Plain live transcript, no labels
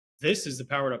This is the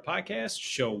Powered Up Podcast,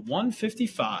 show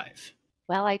 155.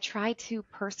 Well, I try to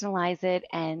personalize it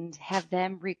and have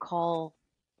them recall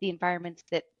the environments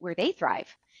where they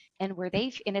thrive and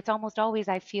and it's almost always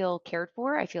I feel cared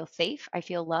for, I feel safe, I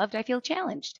feel loved, I feel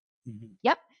challenged.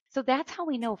 Yep. So that's how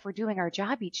we know if we're doing our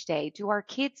job each day. Do our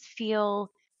kids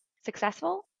feel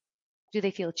successful? Do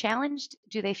they feel challenged?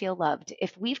 Do they feel loved?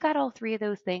 If we've got all three of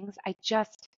those things, I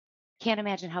just can't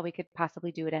imagine how we could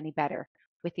possibly do it any better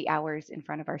with the hours in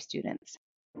front of our students.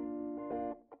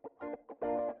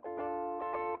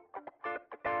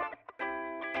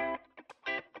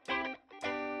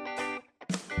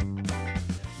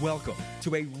 Welcome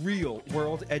to a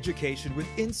real-world education with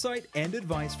insight and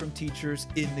advice from teachers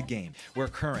in the game, where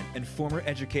current and former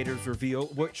educators reveal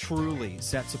what truly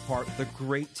sets apart the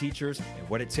great teachers and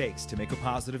what it takes to make a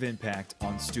positive impact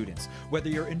on students. Whether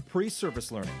you're in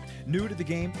pre-service learning, new to the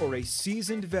game, or a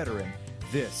seasoned veteran,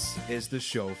 this is the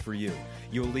show for you.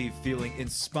 You'll leave feeling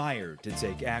inspired to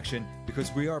take action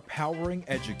because we are powering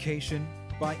education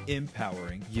by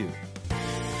empowering you.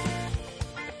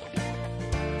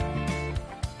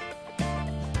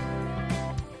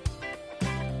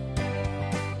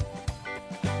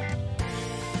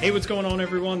 Hey, what's going on,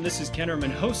 everyone? This is Ken Erman,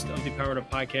 host of the Powered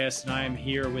Up Podcast, and I am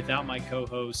here without my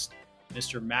co-host,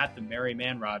 Mr. Matt the Merry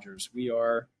Man Rogers. We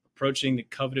are approaching the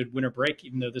coveted winter break,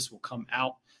 even though this will come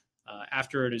out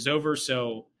after it is over.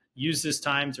 So use this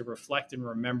time to reflect and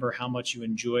remember how much you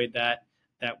enjoyed that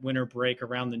winter break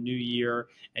around the new year,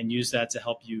 and use that to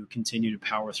help you continue to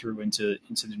power through into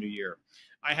the new year.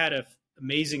 I had an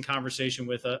amazing conversation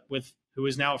with who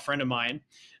is now a friend of mine.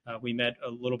 We met a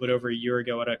little bit over a year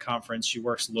ago at a conference. She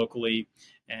works locally,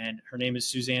 and her name is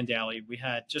Suzanne Dailey. We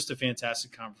had just a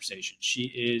fantastic conversation. She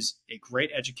is a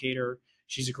great educator.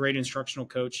 She's a great instructional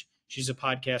coach. She's a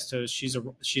podcast host.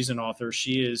 She's an author.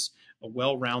 She is a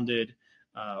well-rounded,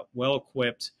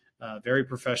 well-equipped, very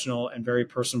professional, and very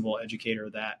personable educator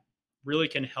that really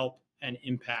can help and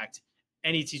impact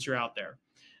any teacher out there.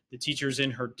 The teachers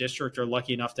in her district are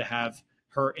lucky enough to have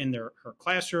her in her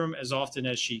classroom as often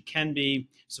as she can be,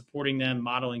 supporting them,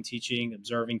 modeling teaching,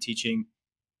 observing teaching.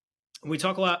 We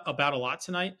talk about a lot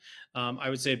tonight. I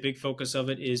would say a big focus of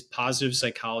it is positive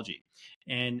psychology.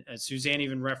 And as Suzanne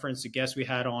even referenced a guest we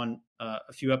had on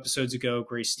a few episodes ago,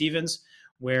 Grace Stevens,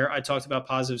 where I talked about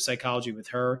positive psychology with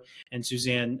her. And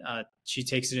Suzanne, she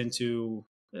takes it into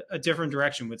a different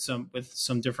direction with some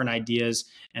different ideas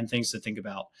and things to think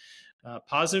about.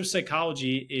 Positive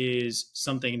psychology is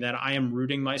something that I am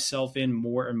rooting myself in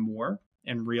more and more,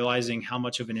 and realizing how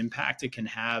much of an impact it can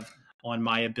have on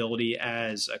my ability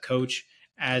as a coach,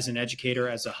 as an educator,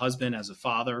 as a husband, as a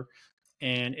father.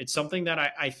 And it's something that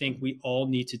I think we all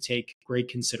need to take great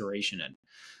consideration in.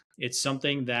 It's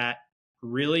something that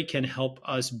really can help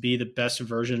us be the best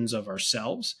versions of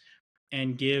ourselves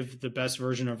and give the best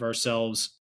version of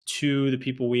ourselves to the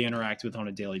people we interact with on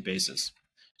a daily basis.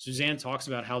 Suzanne talks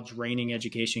about how draining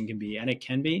education can be, and it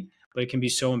can be, but it can be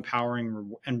so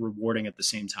empowering and rewarding at the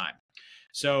same time.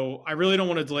 So I really don't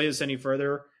want to delay this any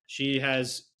further. She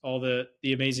has all the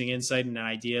amazing insight and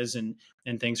ideas and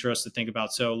things for us to think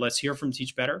about. So let's hear from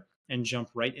Teach Better and jump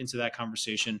right into that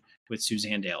conversation with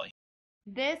Suzanne Dailey.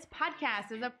 This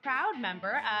podcast is a proud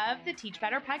member of the Teach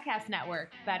Better Podcast Network.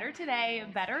 Better today,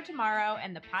 better tomorrow,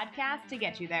 and the podcast to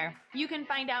get you there. You can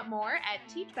find out more at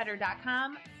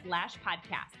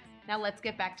teachbetter.com/podcast. Now let's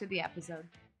get back to the episode.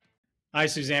 Hi,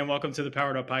 Suzanne. Welcome to the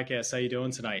Powered Up Podcast. How you doing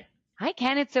tonight? Hi,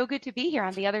 Ken. It's so good to be here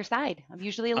on the other side. I'm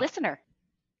usually a listener.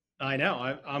 I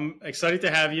know. I'm excited to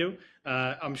have you.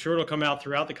 I'm sure it'll come out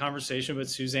throughout the conversation, but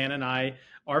Suzanne and I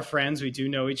are friends. We do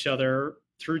know each other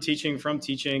through teaching, from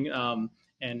teaching, and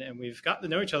we've gotten to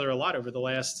know each other a lot over the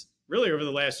last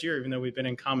year, even though we've been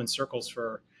in common circles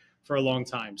for a long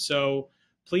time. So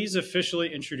please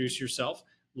officially introduce yourself,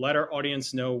 let our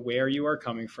audience know where you are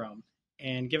coming from,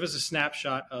 and give us a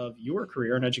snapshot of your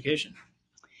career in education.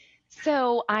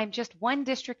 So I'm just one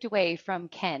district away from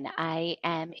Ken. I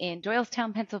am in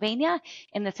Doylestown, Pennsylvania,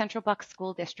 in the Central Bucks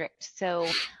School District. So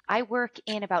I work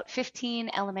in about 15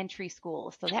 elementary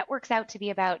schools. So that works out to be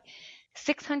about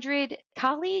 600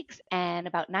 colleagues and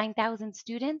about 9,000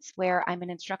 students, where I'm an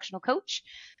instructional coach.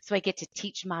 So I get to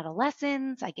teach model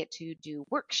lessons, I get to do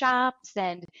workshops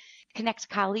and connect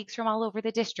colleagues from all over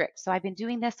the district. So I've been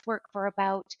doing this work for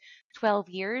about 12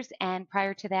 years. And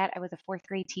prior to that, I was a fourth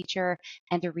grade teacher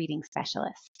and a reading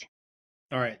specialist.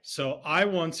 All right. So I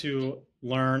want to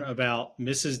learn about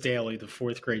Mrs. Dailey, the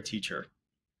fourth grade teacher.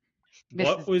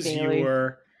 What was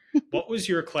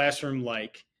your classroom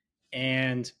like?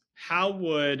 And how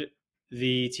would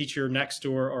the teacher next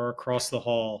door or across the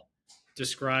hall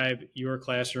describe your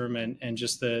classroom and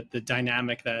just the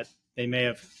dynamic that they may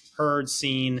have heard,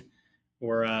 seen,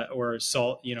 or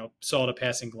saw at a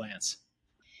passing glance?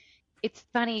 It's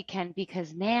funny, Ken,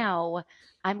 because now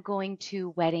I'm going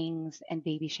to weddings and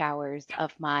baby showers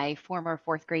of my former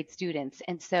fourth grade students.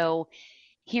 And so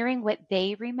hearing what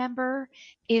they remember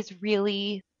is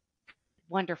really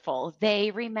wonderful. They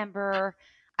remember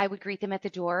I would greet them at the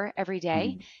door every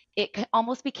day. It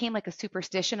almost became like a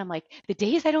superstition. I'm like, the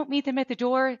days I don't meet them at the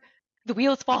door, the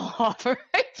wheels fall off, right?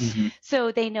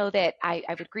 So they know that I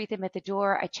would greet them at the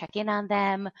door. I check in on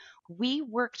them. We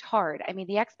worked hard. I mean,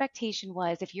 the expectation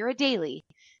was if you're a Dailey,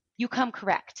 you come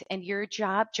correct, and your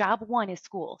job one is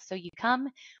school. So you come,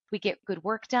 we get good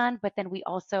work done, but then we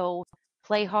also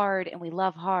play hard and we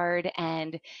love hard.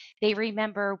 And they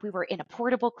remember we were in a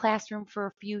portable classroom for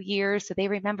a few years. So they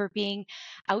remember being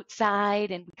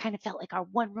outside, and we kind of felt like our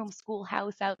one room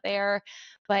schoolhouse out there.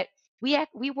 But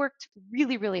we worked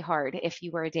really, really hard if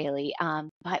you were a Dailey.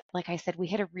 But like I said, we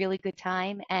had a really good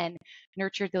time and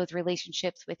nurtured those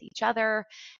relationships with each other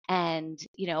and,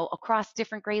 across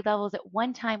different grade levels. At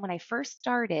one time when I first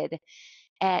started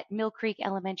at Mill Creek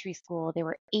Elementary School, there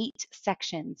were 8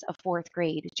 sections of fourth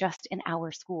grade just in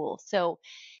our school. So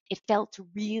it felt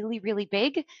really, really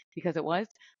big because it was,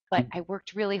 but I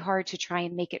worked really hard to try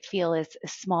and make it feel as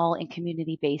small and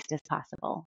community-based as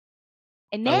possible.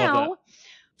 And now,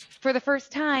 for the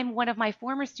first time, one of my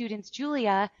former students,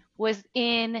 Julia, was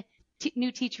in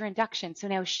new teacher induction. So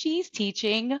now she's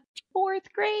teaching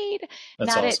fourth grade,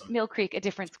 That's not awesome. at Mill Creek, a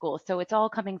different school. So it's all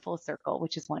coming full circle,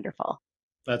 which is wonderful.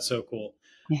 That's so cool.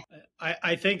 Yeah.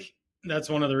 I think that's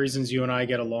one of the reasons you and I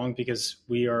get along, because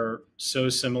we are so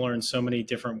similar in so many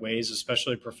different ways,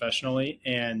 especially professionally.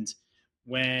 And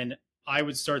when I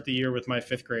would start the year with my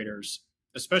fifth graders,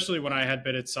 especially when I had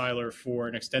been at Seiler for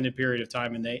an extended period of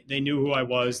time, and they knew who I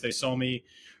was, they saw me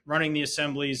running the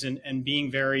assemblies and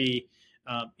being very,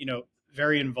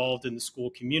 very involved in the school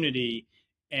community.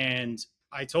 And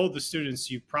I told the students,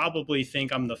 you probably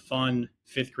think I'm the fun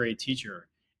fifth grade teacher,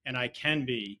 and I can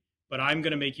be, but I'm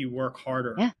going to make you work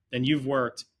harder than you've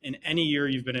worked in any year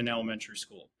you've been in elementary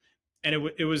school. And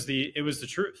it was the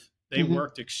truth. They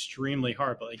worked extremely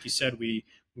hard, but like you said, we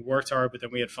worked hard, but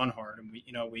then we had fun hard, and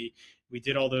we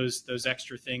did all those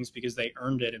extra things because they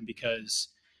earned it, and because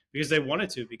they wanted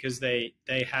to, because they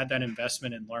had that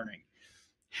investment in learning.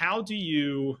 How do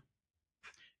you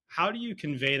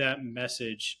convey that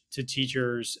message to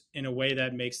teachers in a way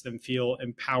that makes them feel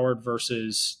empowered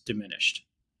versus diminished?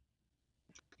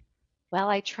 Well,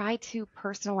 I try to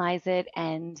personalize it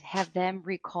and have them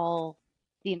recall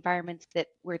the environments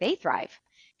where they thrive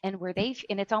and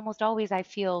and it's almost always I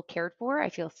feel cared for, I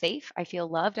feel safe, I feel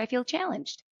loved, I feel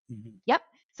challenged. Yep.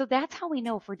 So that's how we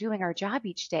know if we're doing our job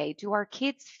each day. Do our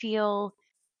kids feel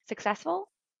successful?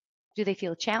 Do they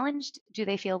feel challenged? Do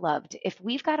they feel loved? If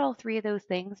we've got all 3 of those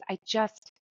things, I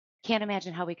just can't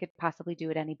imagine how we could possibly do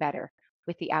it any better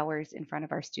with the hours in front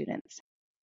of our students.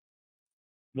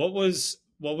 What was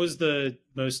the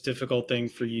most difficult thing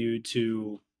for you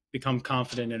to become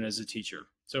confident in as a teacher?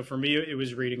 So for me, it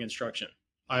was reading instruction.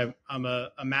 I'm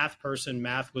a math person.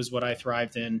 Math was what I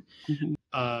thrived in.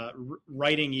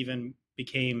 Writing even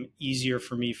became easier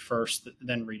for me first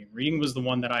than reading. Reading was the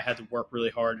one that I had to work really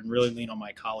hard and really lean on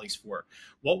my colleagues for.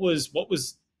 What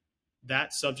was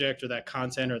that subject or that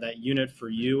content or that unit for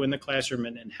you in the classroom,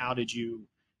 and how did you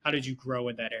grow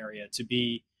in that area to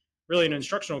be really an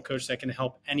instructional coach that can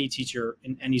help any teacher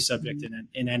in any subject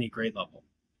in any grade level?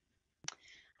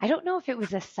 I don't know if it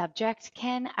was a subject,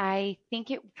 Ken. I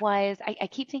think it was, I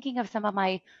keep thinking of some of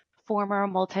my former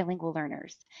multilingual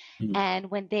learners. And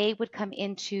when they would come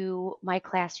into my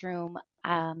classroom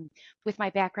with my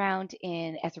background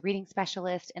as a reading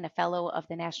specialist and a fellow of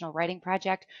the National Writing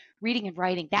Project, reading and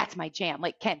writing, that's my jam.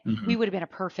 Like, Ken, we would have been a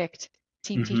perfect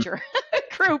team teacher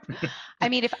group. I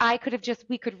mean, if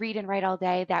we could read and write all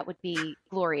day, that would be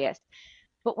glorious.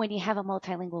 But when you have a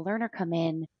multilingual learner come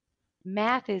in,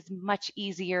 math is much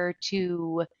easier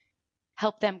to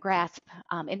help them grasp,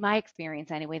 in my experience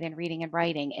anyway, than reading and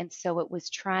writing. And so it was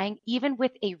trying, even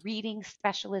with a reading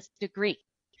specialist degree,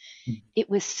 it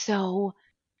was so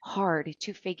hard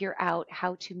to figure out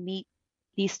how to meet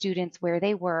these students where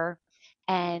they were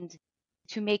and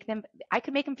I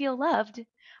could make them feel loved.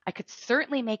 I could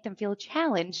certainly make them feel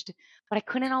challenged, but I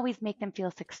couldn't always make them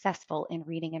feel successful in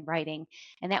reading and writing.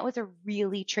 And that was a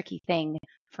really tricky thing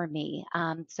for me.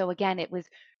 So again, it was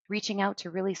reaching out to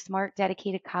really smart,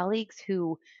 dedicated colleagues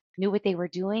who knew what they were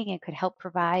doing and could help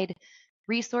provide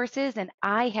resources. And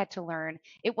I had to learn,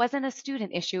 it wasn't a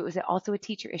student issue, it was also a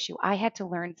teacher issue. I had to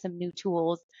learn some new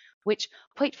tools, which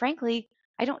quite frankly,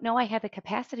 I don't know I had the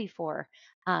capacity for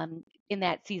in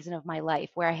that season of my life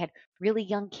where I had really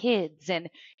young kids and,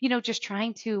 just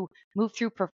trying to move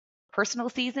through personal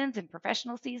seasons and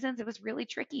professional seasons. It was really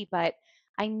tricky, but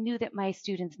I knew that my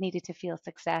students needed to feel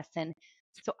success. And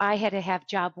so I had to have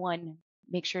job one,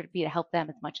 make sure to be to help them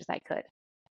as much as I could.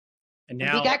 And And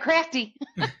now we got crafty.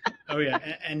 oh yeah,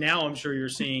 and now I'm sure you're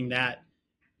seeing that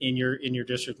in your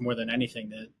district more than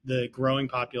anything. The growing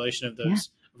population of those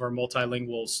of our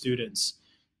multilingual students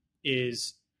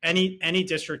is any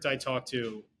district I talk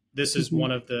to. This is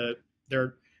one of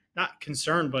they're not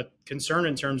concerned, but concerned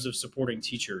in terms of supporting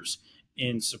teachers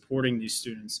in supporting these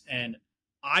students. And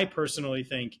I personally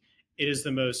think it is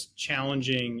the most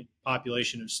challenging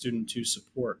population of student to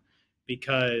support,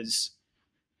 because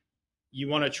you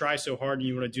want to try so hard and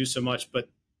you want to do so much, but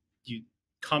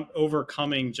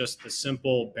overcoming just the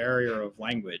simple barrier of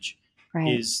language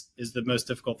is the most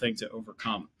difficult thing to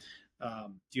overcome.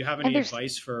 Do you have any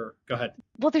advice for? Go ahead.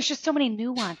 Well, there's just so many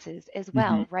nuances as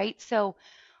well, right? So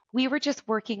we were just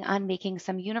working on making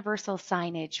some universal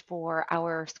signage for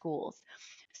our schools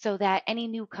so that any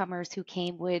newcomers who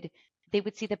came would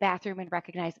see the bathroom and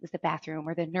recognize it was the bathroom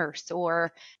or the nurse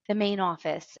or the main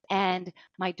office. And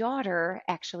my daughter,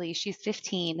 actually, she's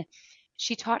 15.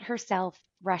 She taught herself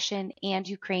Russian and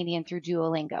Ukrainian through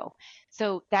Duolingo.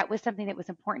 So that was something that was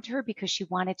important to her because she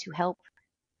wanted to help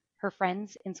her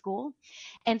friends in school.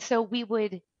 And so we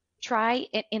would try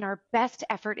in our best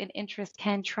effort and interest,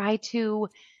 Ken, try to,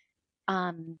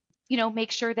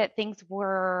 make sure that things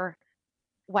were,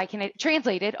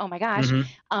 translated. Oh my gosh.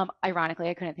 Ironically,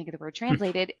 I couldn't think of the word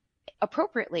translated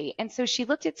appropriately. And so she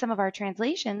looked at some of our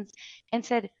translations and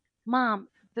said, Mom,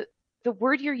 the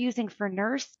word you're using for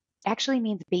nurse actually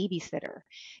means babysitter,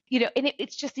 and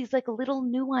it's just these like little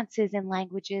nuances in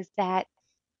languages that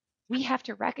we have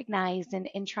to recognize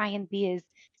and try and be as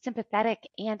sympathetic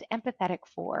and empathetic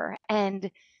for.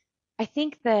 And I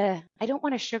think I don't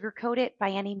want to sugarcoat it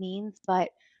by any means, but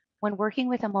when working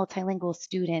with a multilingual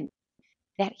student,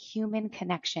 that human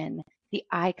connection, the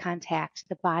eye contact,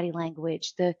 the body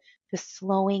language, the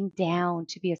slowing down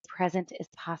to be as present as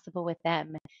possible with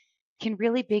them can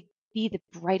really be the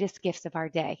brightest gifts of our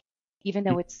day, even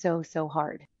though it's so, so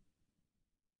hard.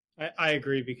 I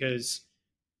agree, because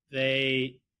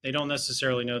they don't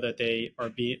necessarily know that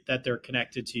they're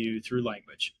connected to you through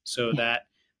language. So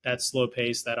that slow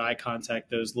pace, that eye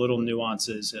contact, those little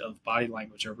nuances of body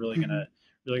language are really gonna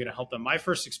help them. My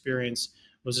first experience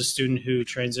was a student who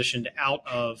transitioned out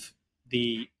of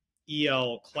the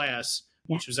EL class,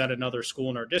 which was at another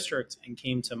school in our district, and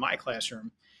came to my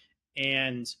classroom.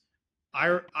 And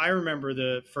I remember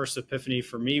the first epiphany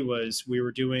for me was we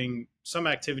were doing some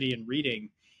activity in reading,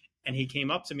 and he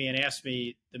came up to me and asked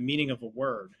me the meaning of a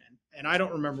word. And I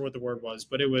don't remember what the word was,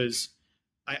 but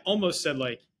I almost said,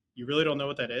 like, you really don't know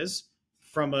what that is,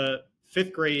 from a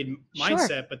fifth grade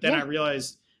mindset. But then I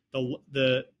realized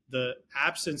the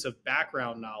absence of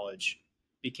background knowledge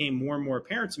became more and more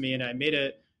apparent to me. And I made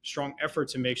a strong effort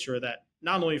to make sure that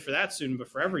not only for that student, but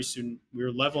for every student, we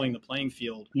were leveling the playing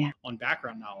field on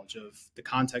background knowledge of the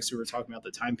context we were talking about, the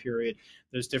time period,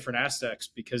 those different aspects,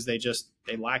 because they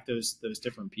lack those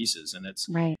different pieces. And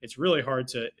it's really hard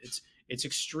it's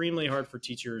extremely hard for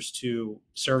teachers to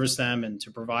service them and to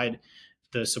provide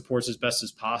the supports as best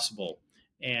as possible.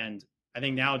 And I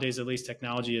think nowadays, at least,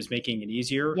 technology is making it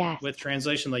easier with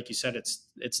translation. Like you said,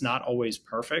 it's not always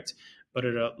perfect, but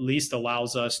it at least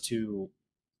allows us to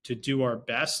do our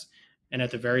best, and at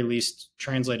the very least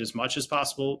translate as much as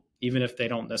possible, even if they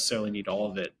don't necessarily need all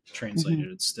of it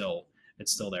translated. It's still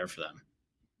there for them.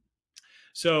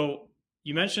 So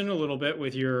you mentioned a little bit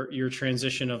with your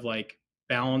transition of like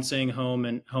balancing home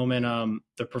and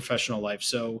the professional life.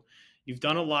 So you've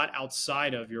done a lot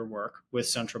outside of your work with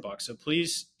Central Bucks. So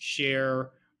please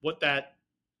share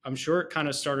I'm sure it kind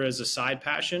of started as a side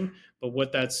passion, but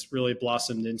what that's really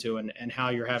blossomed into, and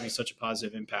how you're having such a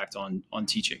positive impact on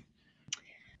teaching.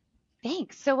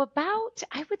 Thanks. So about,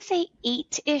 I would say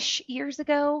 8-ish years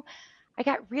ago, I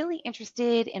got really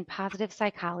interested in positive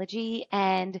psychology.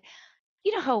 And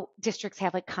you know how districts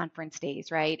have like conference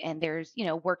days, right? And there's,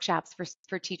 workshops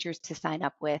for teachers to sign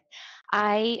up with.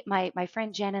 My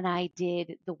friend Jen and I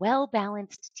did the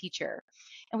Well-Balanced Teacher.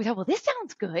 And we thought, well, this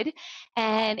sounds good.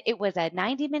 And it was a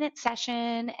 90-minute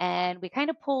session, and we kind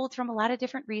of pulled from a lot of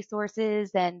different resources.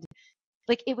 And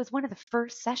like, it was one of the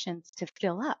first sessions to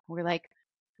fill up. We're like,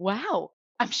 wow,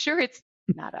 I'm sure it's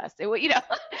not us.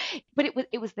 But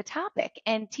it was the topic.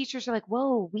 And teachers are like,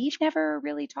 whoa, we've never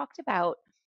really talked about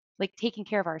like taking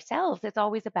care of ourselves. It's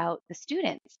always about the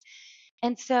students.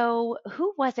 And so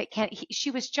who was it, Ken? She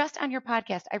was just on your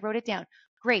podcast. I wrote it down.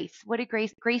 Grace. What did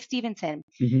Grace Stevenson?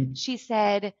 Mm-hmm. She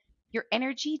said, your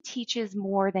energy teaches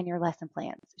more than your lesson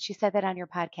plans. She said that on your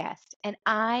podcast. And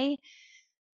like,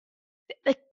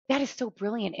 that is so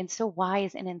brilliant and so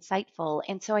wise and insightful.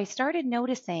 And so I started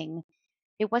noticing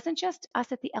it wasn't just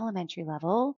us at the elementary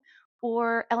level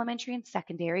or elementary and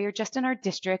secondary or just in our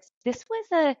districts. This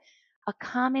was a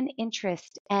common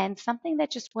interest and something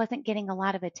that just wasn't getting a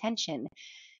lot of attention.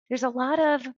 There's a lot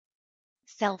of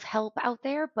self-help out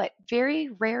there, but very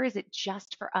rare is it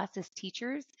just for us as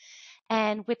teachers.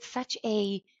 And with such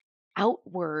a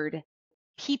outward,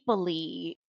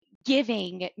 peoply,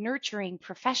 giving, nurturing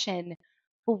profession,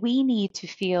 we need to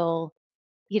feel,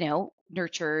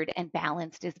 nurtured and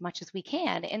balanced as much as we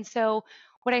can. And so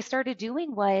what I started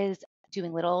doing was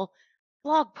doing little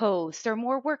blog posts or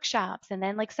more workshops. And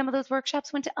then like some of those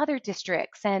workshops went to other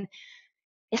districts. And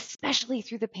especially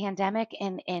through the pandemic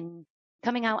and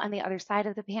coming out on the other side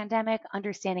of the pandemic,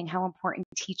 understanding how important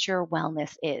teacher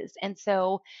wellness is. And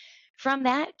so from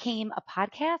that came a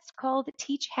podcast called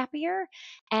Teach Happier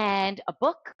and a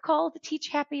book called Teach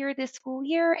Happier this school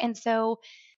year. And so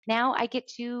now I get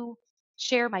to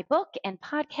share my book and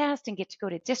podcast and get to go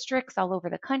to districts all over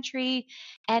the country.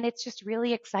 And it's just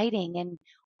really exciting. And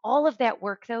all of that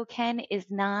work, though, Ken, is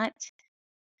not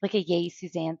like a yay,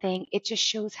 Suzanne thing. It just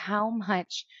shows how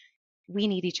much we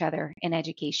need each other in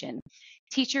education.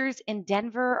 Teachers in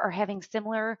Denver are having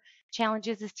similar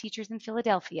challenges as teachers in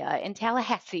Philadelphia and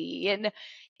Tallahassee. And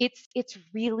it's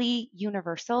really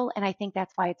universal. And I think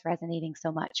that's why it's resonating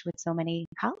so much with so many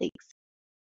colleagues.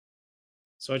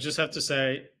 So I just have to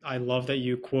say, I love that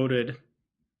you quoted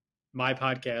my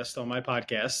podcast on my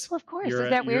podcast. Well, of course. Is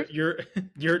that weird?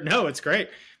 No, it's great.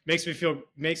 Makes me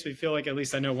feel like at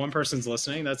least I know one person's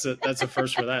listening. That's a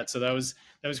first for that. So that was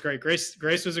great.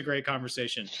 Grace was a great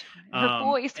conversation. Her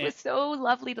voice was so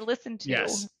lovely to listen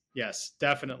to. Yes,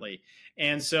 definitely.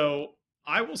 And so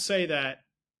I will say that,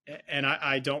 and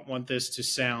I don't want this to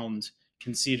sound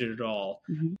conceited at all.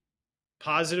 Mm-hmm.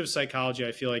 Positive psychology,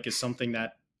 I feel like, is something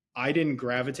that I didn't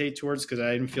gravitate towards because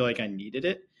I didn't feel like I needed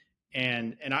it.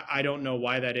 And I don't know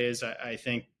why that is. I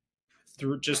think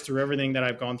through everything that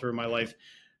I've gone through in my life,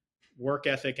 work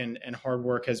ethic and hard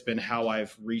work has been how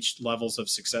I've reached levels of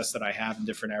success that I have in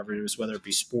different areas, whether it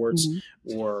be sports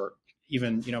mm-hmm. or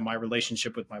even, my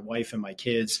relationship with my wife and my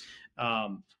kids.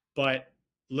 But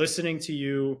listening to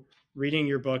you, reading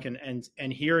your book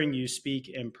and hearing you speak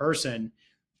in person,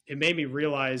 it made me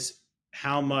realize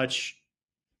how much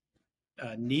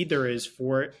need there is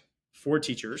for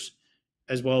teachers,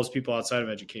 as well as people outside of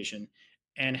education,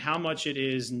 and how much it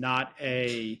is not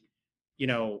a,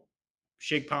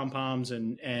 shake pom-poms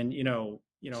and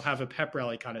have a pep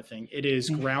rally kind of thing. It is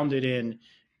grounded in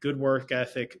good work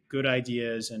ethic, good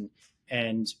ideas,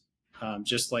 and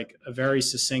just like a very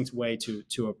succinct way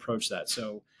to approach that.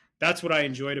 So that's what I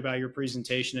enjoyed about your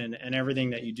presentation and everything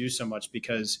that you do so much,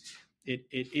 because it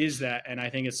is that. And I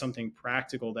think it's something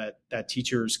practical that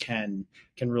teachers can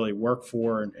really work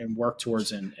for and work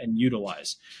towards and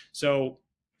utilize. So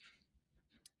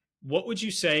what would you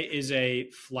say is a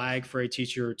flag for a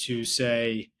teacher to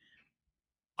say,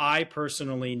 I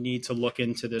personally need to look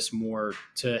into this more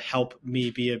to help me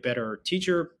be a better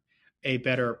teacher, a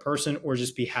better person, or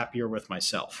just be happier with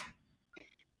myself?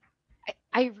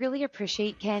 I really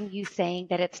appreciate, Ken, you saying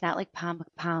that it's not like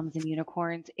pom-poms and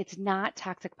unicorns. It's not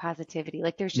toxic positivity.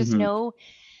 Like there's just mm-hmm. no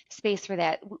space for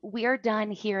that. We are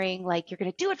done hearing like, you're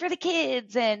going to do it for the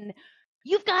kids and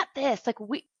you've got this. Like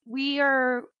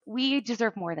we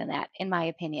deserve more than that, in my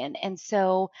opinion. And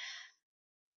so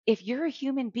if you're a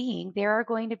human being, there are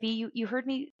going to be, you heard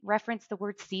me reference the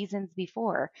word seasons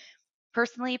before.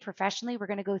 Personally, professionally, we're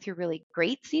going to go through really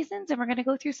great seasons and we're going to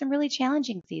go through some really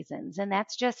challenging seasons. And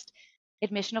that's just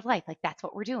admission of life. Like that's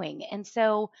what we're doing. And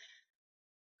so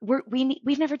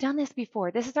we've never done this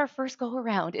before. This is our first go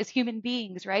around as human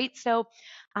beings, right? So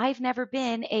I've never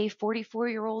been a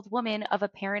 44-year-old woman of a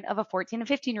parent of a 14 and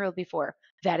 15-year-old before.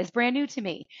 That is brand new to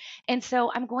me. And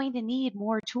so I'm going to need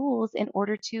more tools in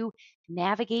order to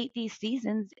navigate these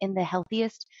seasons in the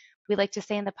healthiest, we like to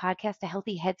say in the podcast, a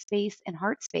healthy headspace and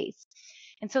heart space.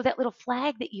 And so that little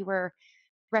flag that you were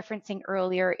referencing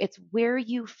earlier, it's where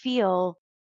you feel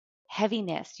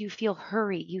heaviness, you feel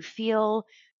hurry, you feel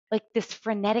like this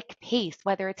frenetic pace,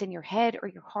 whether it's in your head or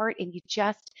your heart, and you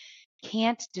just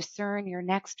can't discern your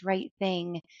next right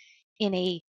thing in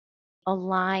a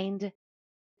aligned,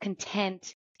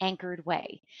 content, anchored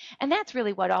way. And that's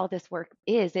really what all this work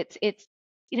is. It's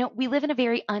we live in a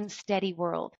very unsteady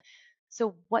world.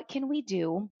 So what can we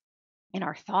do in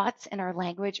our thoughts and our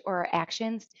language or our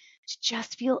actions to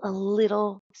just feel a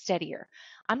little steadier.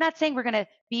 I'm not saying we're going to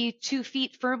be 2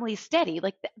 feet firmly steady.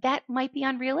 Like that might be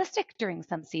unrealistic during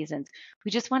some seasons.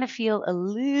 We just want to feel a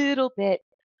little bit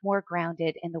more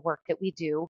grounded in the work that we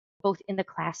do, both in the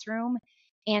classroom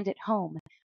and at home.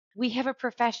 We have a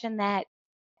profession that,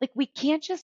 like, we can't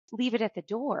just leave it at the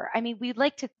door. I mean, we'd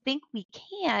like to think we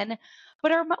can,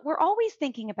 but we're always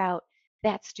thinking about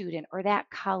that student or that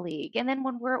colleague. And then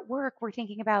when we're at work, we're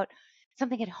thinking about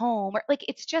something at home, or like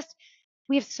it's just,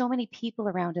 we have so many people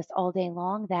around us all day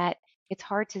long that it's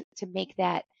hard to make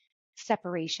that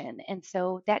separation. And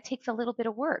so that takes a little bit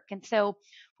of work. And so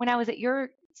when I was at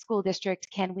your school district,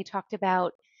 Ken, we talked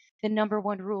about the number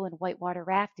one rule in whitewater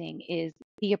rafting is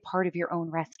be a part of your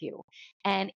own rescue.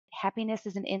 And happiness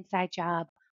is an inside job.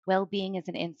 Well-being is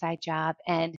an inside job.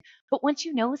 But once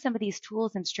you know some of these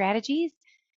tools and strategies,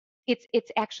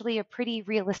 it's actually a pretty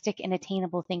realistic and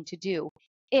attainable thing to do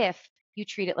if you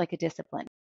treat it like a discipline.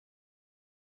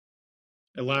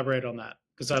 Elaborate on that,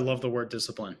 because I love the word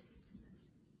discipline.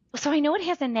 So I know it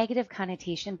has a negative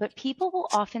connotation, but people will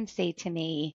often say to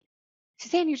me,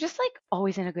 Suzanne, you're just like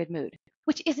always in a good mood,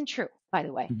 which isn't true, by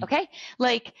the way. Mhm. Okay.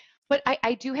 But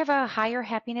I do have a higher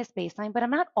happiness baseline, but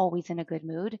I'm not always in a good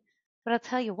mood. But I'll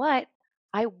tell you what,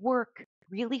 I work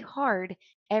really hard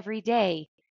every day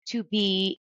to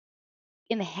be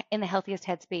in the healthiest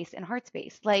headspace and heart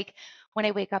space. Like when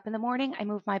I wake up in the morning, I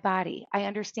move my body. I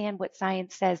understand what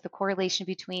science says, the correlation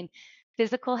between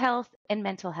physical health and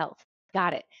mental health.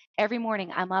 Got it. Every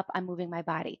morning I'm up, I'm moving my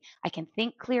body. I can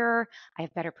think clearer. I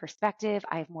have better perspective.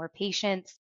 I have more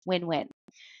patience. Win-win.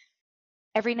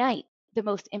 Every night, the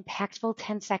most impactful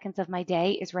 10 seconds of my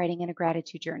day is writing in a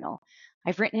gratitude journal.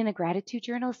 I've written in a gratitude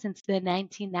journal since the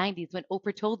 1990s when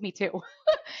Oprah told me to.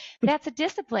 That's a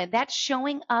discipline. That's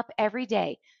showing up every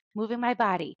day, moving my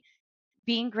body,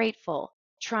 being grateful,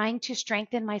 trying to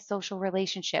strengthen my social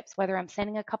relationships, whether I'm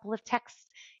sending a couple of texts.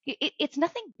 It's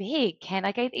nothing big, Ken.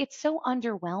 It's so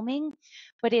underwhelming,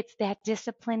 but it's that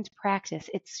disciplined practice.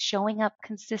 It's showing up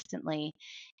consistently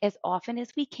as often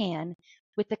as we can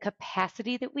with the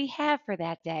capacity that we have for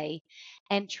that day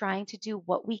and trying to do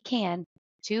what we can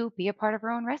to be a part of our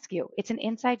own rescue. It's an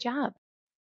inside job.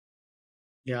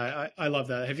 Yeah, I love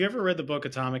that. Have you ever read the book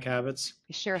Atomic Habits?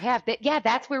 You sure have. Yeah,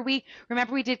 that's where we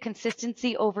did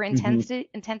consistency over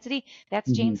intensity.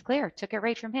 That's James Clear. Took it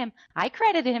right from him. I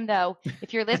credited him though.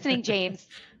 If you're listening, James,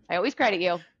 I always credit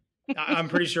you. I'm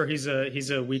pretty sure he's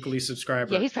a weekly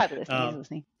subscriber. Yeah, he's probably listening. He's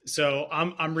listening. So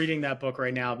I'm reading that book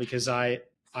right now because I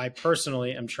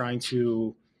personally am trying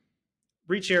to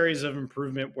reach areas of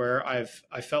improvement where I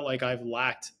felt like I've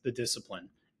lacked the discipline.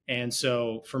 And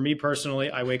so for me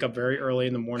personally, I wake up very early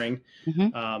in the morning,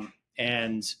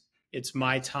 and it's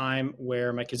my time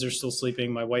where my kids are still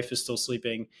sleeping. My wife is still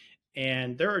sleeping.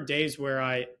 And there are days where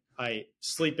I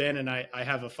sleep in and I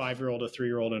have a 5-year-old, a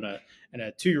 3-year-old, and a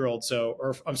 2-year-old. So,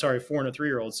 or I'm sorry, 4 and a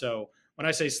 3-year-old. So when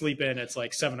I say sleep in, it's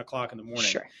like 7 o'clock in the morning.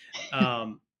 Sure.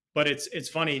 But it's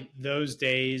funny, those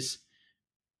days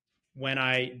when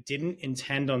I didn't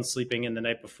intend on sleeping in the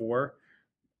night before,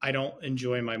 I don't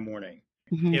enjoy my morning.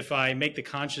 If I make the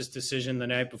conscious decision the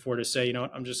night before to say, you know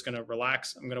what, I'm just going to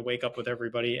relax, I'm going to wake up with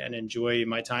everybody and enjoy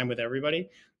my time with everybody,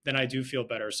 then I do feel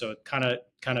better. So it kind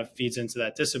of feeds into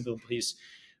that discipline piece.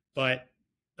 But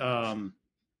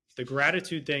the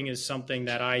gratitude thing is something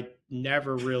that I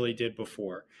never really did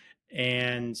before.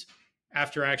 And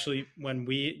after actually, when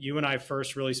you and I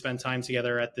first really spent time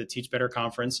together at the Teach Better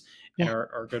conference, and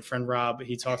our good friend Rob,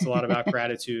 he talked a lot about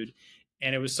gratitude.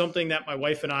 And it was something that my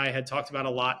wife and I had talked about a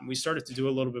lot. And we started to do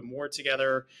a little bit more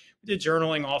together. We did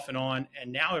journaling off and on.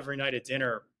 And now every night at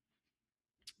dinner,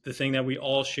 the thing that we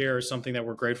all share is something that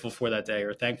we're grateful for that day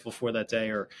or thankful for that day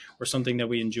or something that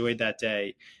we enjoyed that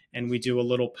day. And we do a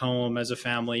little poem as a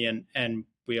family. And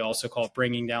we also call it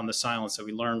Bringing Down the Silence that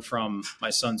we learned from my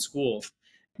son's school.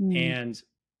 And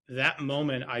that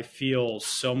moment, I feel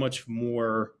so much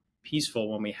more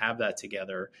peaceful when we have that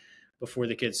together before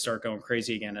the kids start going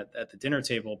crazy again at the dinner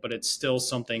table. But it's still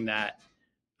something that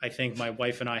I think my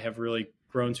wife and I have really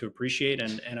grown to appreciate.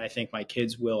 And I think my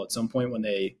kids will at some point when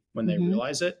they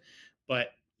realize it. But,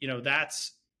 you know,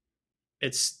 that's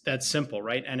simple,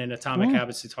 right? And in Atomic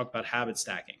Habits, they talk about habit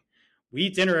stacking. We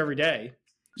eat dinner every day.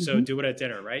 So do it at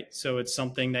dinner, right? So it's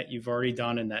something that you've already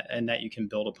done and that you can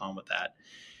build upon with that.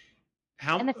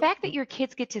 And the fact that your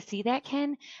kids get to see that,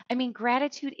 Ken, I mean,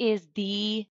 gratitude is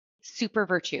the super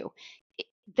virtue.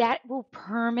 That will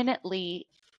permanently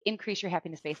increase your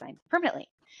happiness baseline, permanently.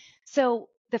 So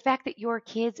the fact that your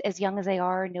kids, as young as they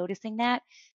are, noticing that,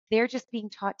 they're just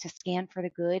being taught to scan for the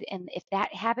good. And if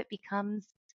that habit becomes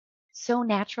so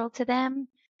natural to them,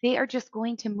 they are just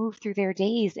going to move through their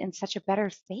days in such a better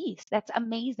space. That's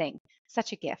amazing.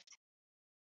 Such a gift.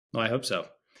 Well, I hope so.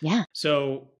 Yeah.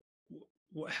 So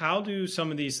how do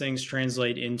some of these things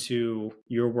translate into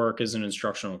your work as an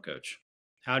instructional coach?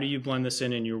 How do you blend this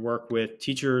in your work with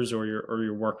teachers or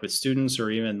your work with students,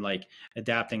 or even like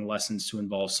adapting lessons to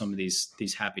involve some of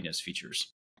these happiness features?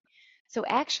 So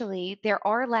actually, there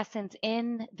are lessons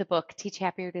in the book, Teach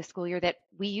Happier This School Year, that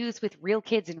we use with real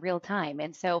kids in real time.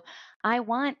 And so I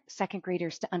want second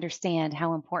graders to understand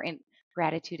how important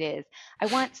gratitude is. I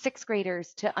want sixth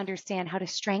graders to understand how to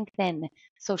strengthen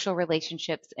social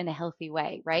relationships in a healthy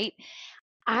way, right?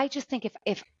 I just think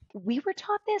if we were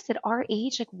taught this at our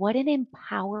age, like what an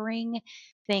empowering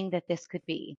thing that this could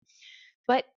be.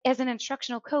 But as an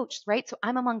instructional coach, right? So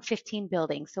I'm among 15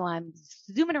 buildings, so I'm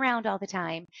zooming around all the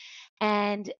time.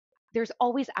 And there's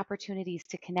always opportunities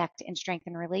to connect and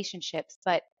strengthen relationships,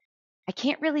 but I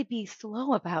can't really be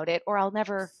slow about it or I'll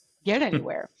never get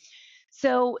anywhere.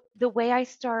 So the way I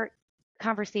start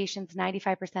conversations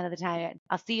 95% of the time,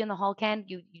 I'll see you in the hall, Ken.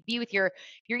 You'd be with your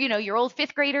old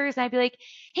fifth graders, and I'd be like,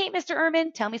 hey, Mr.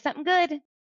 Ehrman, tell me something good.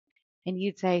 And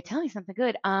you'd say, tell me something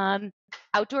good.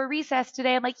 Outdoor recess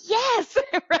today. I'm like, yes,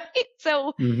 right?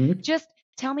 So just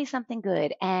tell me something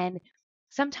good. And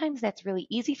sometimes that's really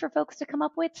easy for folks to come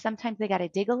up with. Sometimes they got to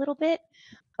dig a little bit.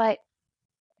 But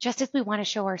just as we want to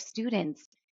show our students,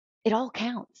 it all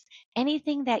counts.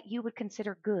 Anything that you would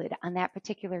consider good on that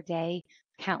particular day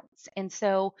counts. And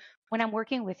so when I'm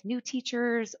working with new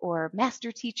teachers or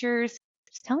master teachers,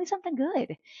 just tell me something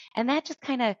good. And that just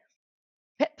kind of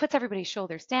puts everybody's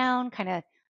shoulders down, kind of,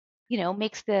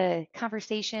 makes the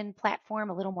conversation platform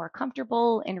a little more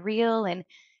comfortable and real and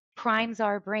primes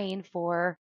our brain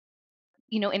for,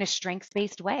 in a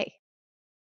strengths-based way.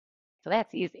 So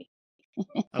that's easy.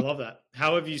 I love that.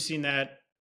 How have you seen that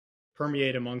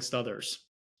permeate amongst others?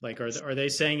 Like, are they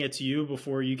saying it to you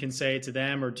before you can say it to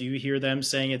them, or do you hear them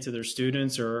saying it to their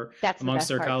students or amongst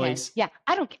their colleagues? Ken. Yeah,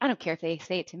 I don't care if they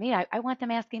say it to me. I want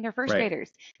them asking their first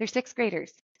graders, their sixth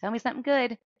graders, tell me something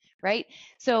good, right?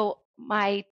 So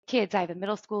my kids, I have a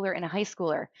middle schooler and a high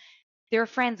schooler. Their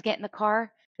friends get in the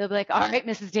car, they'll be like, all right,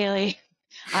 Mrs. Dailey,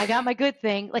 I got my good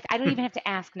thing. Like, I don't even have to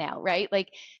ask now, right? Like,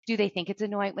 do they think it's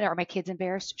annoying? Are my kids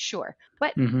embarrassed? Sure.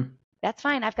 But that's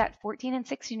fine. I've got 14 and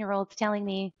 16-year-olds telling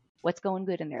me what's going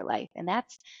good in their life. And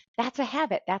that's a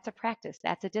habit. That's a practice.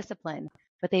 That's a discipline.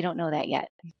 But they don't know that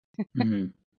yet.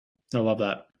 I love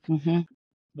that.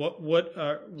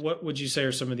 What would you say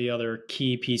are some of the other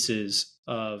key pieces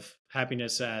of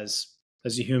happiness as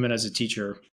a human, as a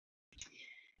teacher?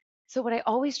 So what I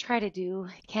always try to do,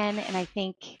 Ken, and I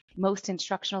think most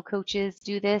instructional coaches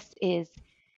do this, is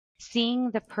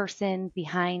seeing the person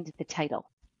behind the title.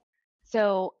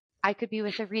 So I could be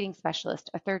with a reading specialist,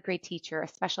 a third grade teacher, a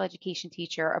special education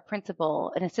teacher, a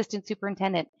principal, an assistant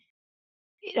superintendent.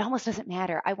 It almost doesn't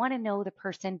matter. I want to know the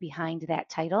person behind that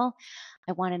title.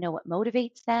 I want to know what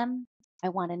motivates them. I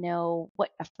want to know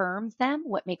what affirms them,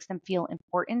 what makes them feel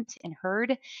important and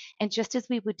heard. And just as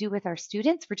we would do with our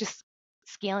students, we're just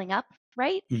scaling up,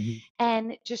 right?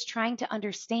 And just trying to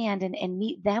understand and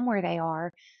meet them where they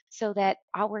are so that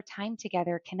our time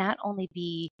together can not only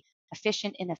be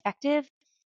efficient and effective,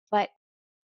 but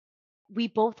we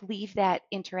both leave that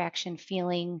interaction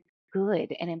feeling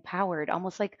good and empowered,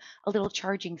 almost like a little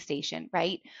charging station,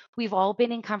 right? We've all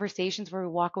been in conversations where we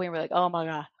walk away and we're like, oh my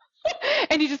God.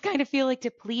 And you just kind of feel like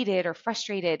depleted or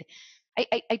frustrated.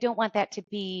 I don't want that to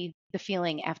be the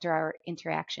feeling after our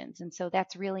interactions. And so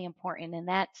that's really important. And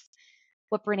that's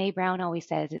what Brene Brown always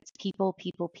says. It's people,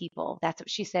 people, people. That's what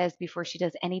she says before she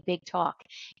does any big talk.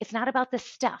 It's not about the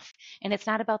stuff and it's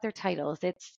not about their titles.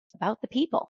 It's about the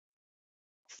people,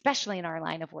 especially in our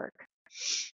line of work.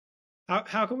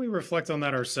 How can we reflect on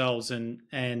that ourselves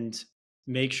and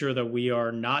make sure that we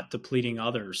are not depleting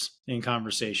others in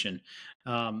conversation?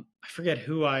 I forget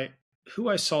who I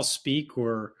saw speak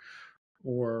or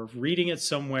reading it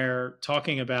somewhere,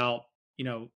 talking about,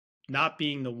 not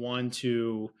being the one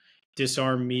to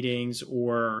disarm meetings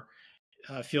or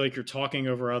feel like you're talking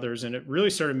over others. And it really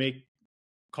started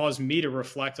caused me to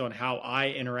reflect on how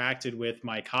I interacted with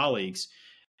my colleagues.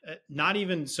 Not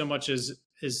even so much as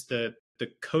the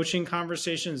coaching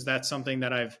conversations. That's something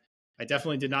that I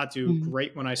definitely did not do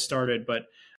great when I started, but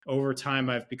over time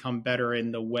I've become better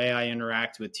in the way I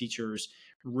interact with teachers,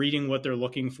 reading what they're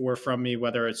looking for from me,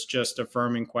 whether it's just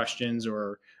affirming questions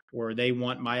or they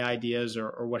want my ideas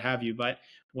or what have you. But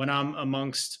when I'm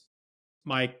amongst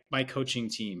my coaching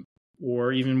team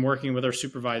or even working with our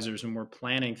supervisors and we're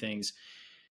planning things,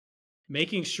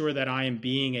 making sure that I am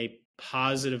being a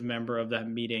positive member of that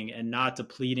meeting and not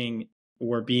depleting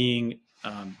or being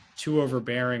too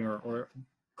overbearing or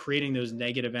creating those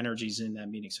negative energies in that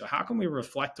meeting. So how can we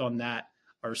reflect on that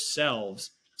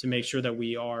ourselves to make sure that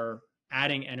we are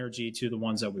adding energy to the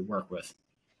ones that we work with?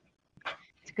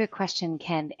 It's a good question,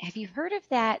 Ken. Have you heard of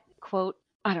that quote?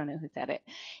 I don't know who said it.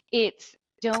 It's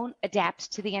don't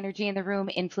adapt to the energy in the room,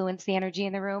 influence the energy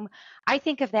in the room. I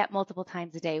think of that multiple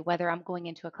times a day, whether I'm going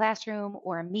into a classroom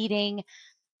or a meeting,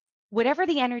 whatever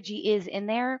the energy is in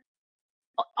there,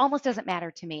 almost doesn't matter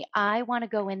to me. I want to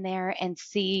go in there and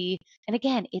see, and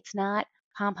again, it's not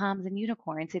pom poms and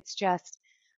unicorns. It's just,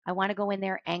 I want to go in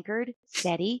there anchored,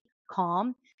 steady,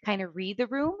 calm, kind of read the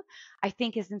room. I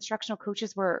think as instructional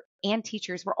coaches and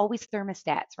teachers, we're always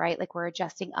thermostats, right? Like we're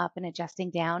adjusting up and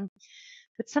adjusting down.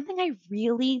 But something I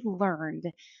really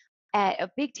learned at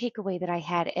a big takeaway that I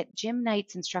had at Jim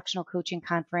Knight's instructional coaching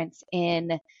conference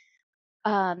in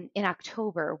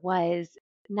October was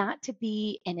not to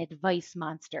be an advice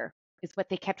monster, is what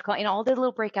they kept calling in all the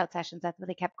little breakout sessions. That's what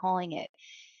they kept calling it.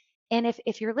 And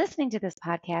if you're listening to this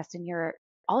podcast and you're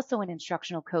also an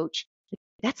instructional coach,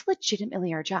 that's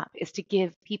legitimately our job, is to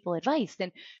give people advice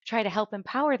and try to help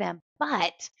empower them.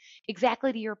 But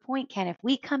exactly to your point, Ken, if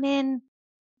we come in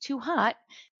too hot,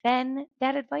 then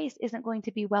that advice isn't going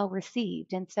to be well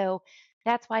received. And so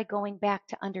that's why going back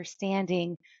to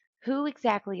understanding who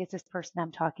exactly is this person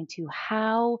I'm talking to?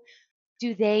 How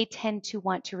do they tend to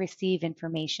want to receive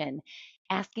information?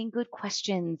 Asking good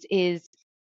questions is,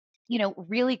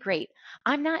 really great.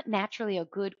 I'm not naturally a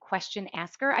good question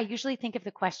asker. I usually think of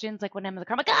the questions like when I'm in the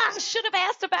car, I'm like, I should have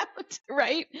asked about,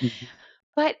 right? Mhm.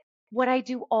 But what I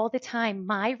do all the time,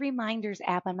 my reminders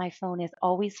app on my phone is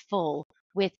always full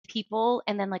with people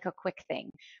and then like a quick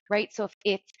thing, right? So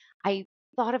if I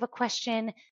thought of a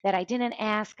question that I didn't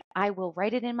ask, I will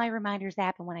write it in my reminders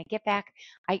app. And when I get back,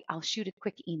 I'll shoot a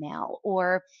quick email.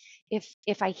 Or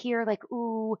if I hear like,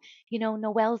 ooh,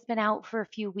 Noelle's been out for a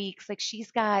few weeks, like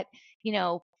she's got,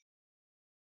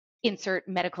 insert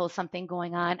medical something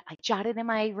going on, I jot it in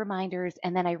my reminders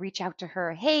and then I reach out to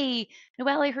her. Hey,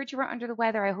 Noelle, I heard you were under the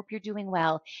weather. I hope you're doing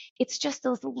well. It's just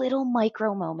those little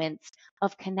micro moments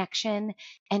of connection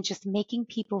and just making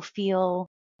people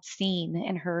feel seen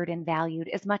and heard and valued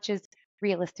as much as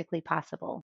realistically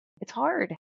possible. It's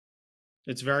hard.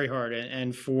 It's very hard.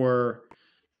 And for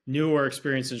new or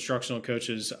experienced instructional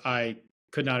coaches, I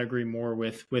could not agree more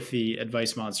with the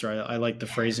advice monster. I like the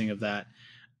phrasing of that.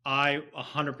 I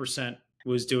 100%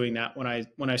 was doing that when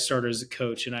I started as a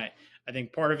coach. And I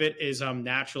think part of it is I'm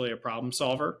naturally a problem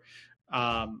solver.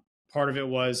 Part of it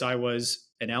was I was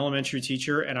an elementary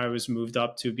teacher and I was moved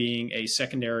up to being a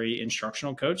secondary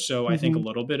instructional coach. So I think a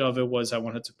little bit of it was I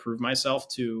wanted to prove myself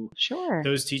to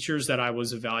those teachers that I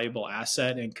was a valuable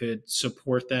asset and could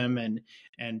support them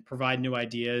and provide new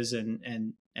ideas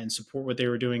and support what they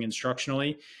were doing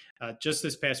instructionally. Just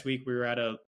this past week, we were at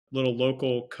a little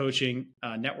local coaching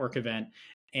network event,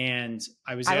 and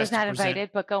I was not invited,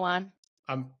 but go on.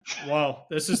 Well,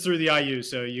 this is through the IU,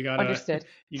 so you Understood.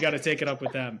 you gotta take it up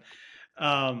with them.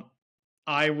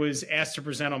 I was asked to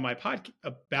present on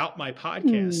about my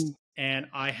podcast, and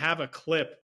I have a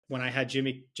clip when I had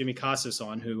Jimmy Casas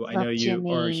on, who I know you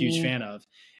are a huge fan of,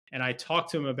 and I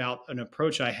talked to him about an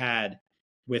approach I had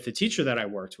with a teacher that I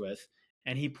worked with,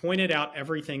 and he pointed out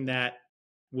everything that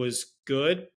was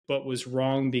good but was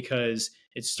wrong because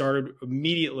it started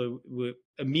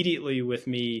immediately with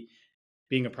me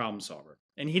being a problem solver.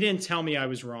 And he didn't tell me I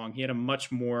was wrong. He had a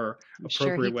much more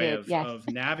appropriate way of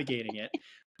navigating it.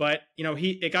 But,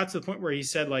 it got to the point where he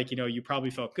said, like, you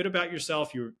probably felt good about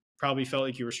yourself. You probably felt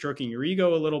like you were stroking your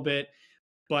ego a little bit,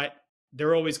 but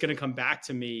they're always going to come back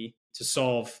to me to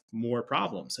solve more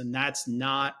problems. And that's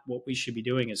not what we should be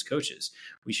doing as coaches.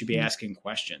 We should be asking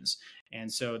questions.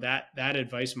 And so that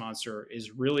advice monster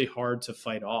is really hard to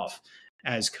fight off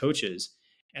as coaches.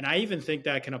 And I even think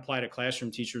that can apply to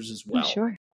classroom teachers as well.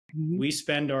 Sure. We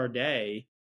spend our day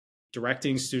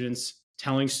directing students,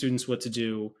 telling students what to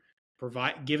do,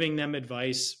 giving them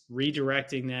advice,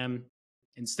 redirecting them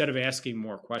instead of asking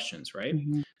more questions, right?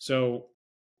 So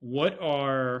what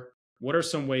are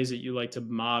some ways that you like to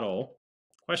model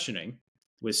questioning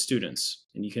with students?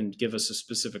 And you can give us a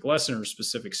specific lesson or a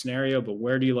specific scenario, but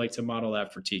where do you like to model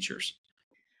that for teachers?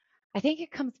 I think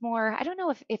it comes more, I don't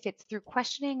know if it's through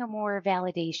questioning or more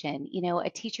validation. A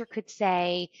teacher could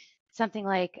say something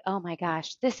like, oh my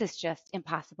gosh, this is just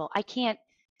impossible. I can't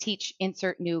teach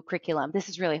insert new curriculum. This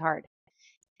is really hard.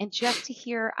 And just to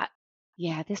hear,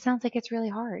 yeah, this sounds like it's really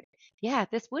hard. Yeah,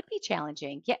 this would be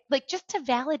challenging. Yeah, like just to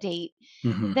validate.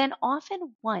 Then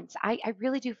often once, I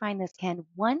really do find this, Ken,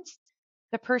 once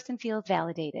the person feels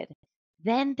validated,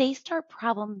 then they start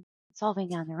problem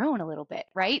solving on their own a little bit,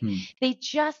 right? Hmm. They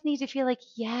just need to feel like,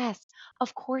 yes,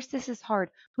 of course this is hard.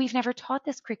 We've never taught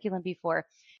this curriculum before.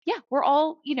 Yeah, we're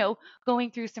all,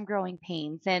 going through some growing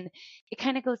pains. And it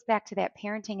kind of goes back to that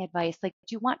parenting advice. Like,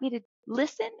 do you want me to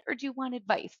listen or do you want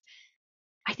advice?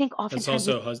 I think That's oftentimes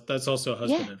also yeah,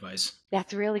 husband advice.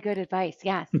 that's really good advice.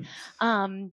 Yes.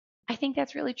 I think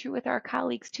that's really true with our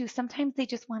colleagues too. Sometimes they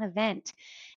just want to vent.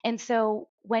 And so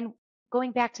when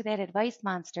going back to that advice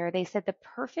monster, they said the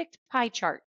perfect pie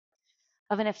chart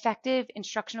of an effective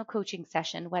instructional coaching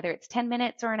session, whether it's 10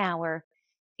 minutes or an hour,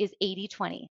 is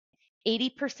 80-20.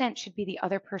 80% should be the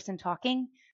other person talking,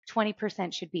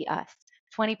 20% should be us.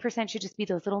 20% should just be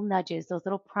those little nudges, those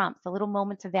little prompts, the little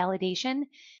moments of validation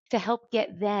to help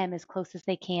get them as close as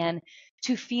they can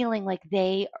to feeling like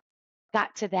they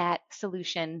got to that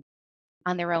solution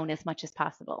on their own as much as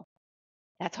possible.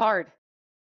 That's hard.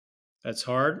 That's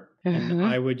hard. And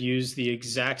I would use the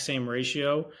exact same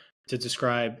ratio to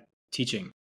describe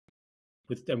teaching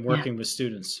and working with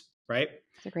students, right?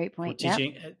 That's a great point.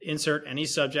 Teaching, insert any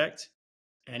subject,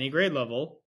 any grade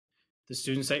level. The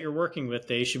students that you're working with,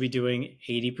 they should be doing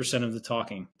 80% of the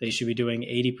talking. They should be doing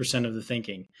 80% of the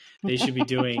thinking. They should be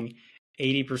doing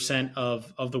 80%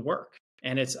 of the work.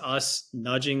 And it's us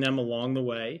nudging them along the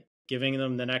way, giving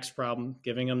them the next problem,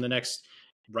 giving them the next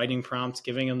writing prompt,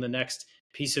 giving them the next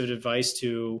piece of advice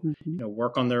to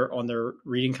work on their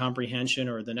reading comprehension,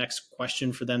 or the next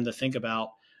question for them to think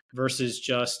about, versus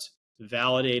just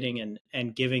validating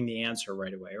and giving the answer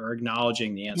right away, or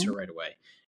acknowledging the answer right away.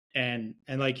 And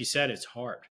like you said, it's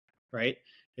hard, right?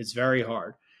 It's very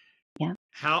hard. Yeah.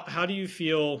 How do you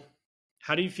feel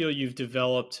you've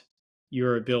developed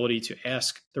your ability to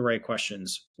ask the right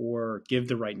questions or give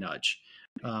the right nudge?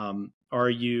 Are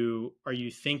you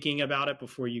thinking about it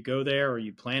before you go there? Are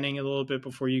you planning a little bit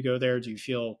before you go there? Do you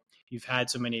feel you've had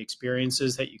so many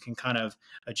experiences that you can kind of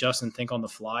adjust and think on the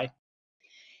fly?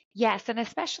 Yes, and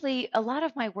especially a lot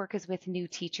of my work is with new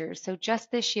teachers. So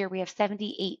just this year, we have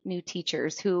 78 new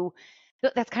teachers who,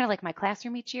 that's kind of like my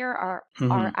classroom each year, are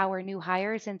our new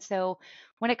hires. And so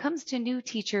when it comes to new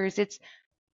teachers, it's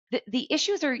the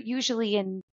issues are usually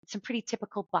in some pretty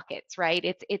typical buckets, right?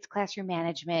 It's classroom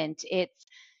management, it's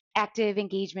active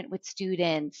engagement with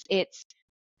students, it's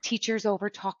teachers over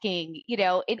talking,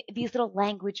 these little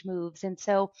language moves. And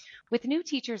so with new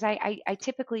teachers, I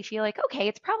typically feel like, okay,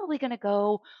 it's probably going to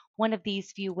go one of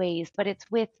these few ways, but it's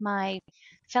with my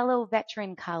fellow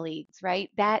veteran colleagues,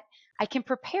 right? That I can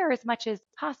prepare as much as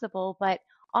possible, but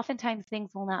oftentimes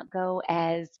things will not go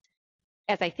as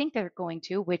I think they're going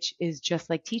to, which is just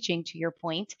like teaching, to your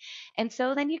point. And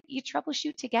so then you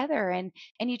troubleshoot together and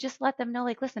you just let them know,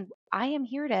 like, listen, I am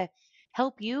here to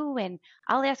help you, and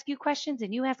I'll ask you questions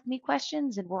and you ask me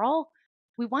questions, and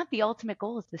we want the ultimate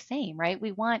goal is the same, right?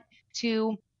 We want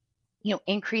to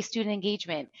increase student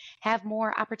engagement, have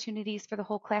more opportunities for the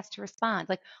whole class to respond,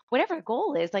 like whatever the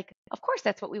goal is, like, of course,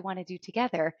 that's what we want to do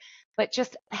together, but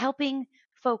just helping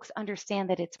folks understand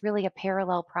that it's really a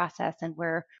parallel process and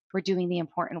we're doing the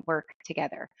important work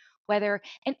together, whether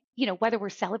we're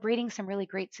celebrating some really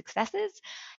great successes,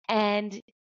 and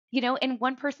and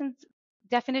one person's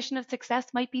definition of success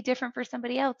might be different for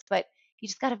somebody else, but you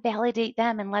just got to validate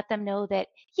them and let them know that,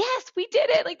 yes, we did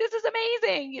it. Like, this is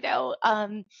amazing,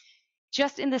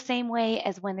 just in the same way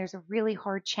as when there's a really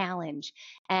hard challenge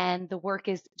and the work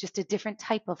is just a different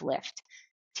type of lift.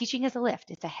 Teaching is a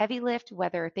lift. It's a heavy lift,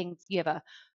 whether you have a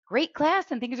great class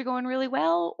and things are going really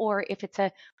well, or if it's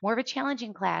more of a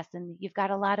challenging class and you've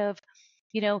got a lot of,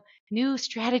 new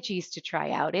strategies to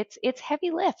try out. It's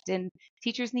heavy lift, and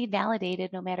teachers need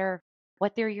validated no matter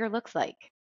what their year looks like.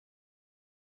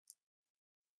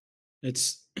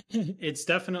 It's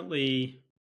definitely,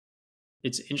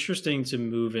 it's interesting to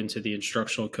move into the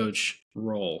instructional coach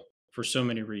role for so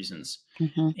many reasons.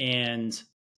 And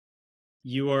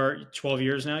you are 12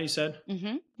 years now, you said?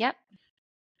 Yep.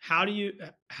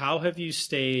 How have you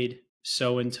stayed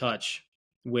so in touch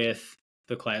with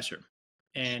the classroom?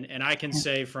 And I can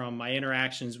say from my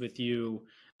interactions with you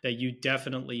that you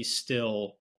definitely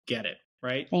still get it,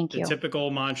 right? Thank you. The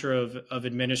typical mantra of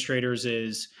administrators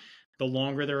is the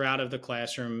longer they're out of the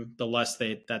classroom, the less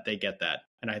that they get that.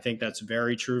 And I think that's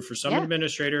very true for some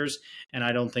administrators, and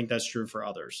I don't think that's true for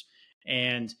others.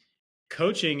 And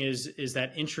coaching is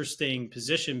that interesting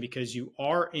position because you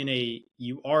are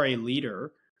a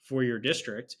leader for your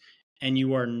district, and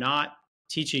you are not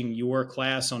teaching your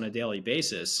class on a daily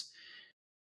basis,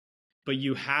 but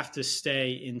you have to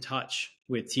stay in touch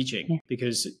with teaching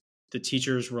because the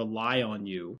teachers rely on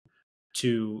you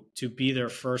to be their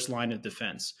first line of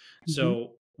defense.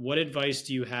 So what advice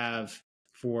do you have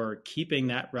for keeping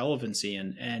that relevancy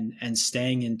and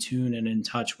staying in tune and in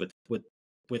touch with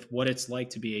what it's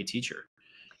like to be a teacher?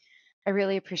 I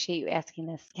really appreciate you asking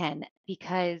this, Ken,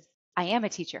 because I am a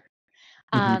teacher.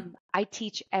 Mm-hmm. I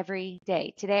teach every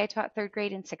day. Today I taught third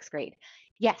grade and sixth grade.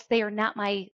 Yes, they are not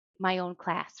my own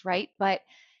class, right? But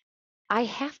I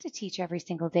have to teach every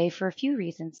single day for a few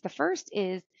reasons. The first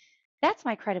is that's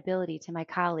my credibility to my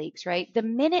colleagues, right? The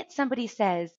minute somebody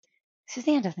says,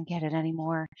 Suzanne doesn't get it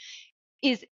anymore,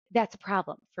 that's a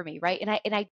problem for me, right?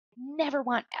 And I never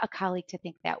want a colleague to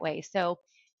think that way. So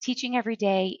teaching every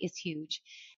day is huge.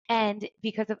 And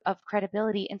because of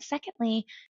credibility. And secondly,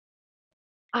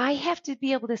 I have to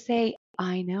be able to say,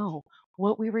 I know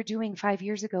what we were doing 5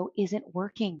 years ago isn't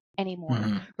working anymore,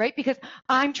 Mm-hmm. right? Because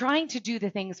I'm trying to do the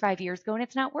things 5 years ago and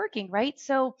it's not working, right?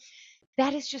 So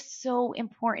that is just so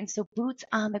important. So boots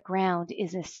on the ground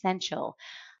is essential.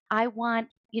 I want,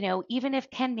 even if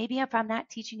Ken, maybe if I'm not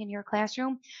teaching in your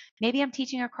classroom, maybe I'm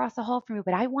teaching across the hall from you,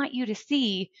 but I want you to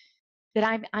see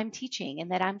that I'm teaching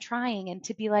and that I'm trying, and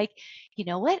to be like, you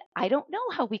know what? I don't know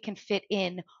how we can fit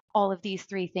in all of these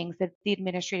three things that the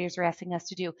administrators are asking us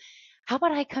to do. How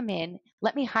about I come in,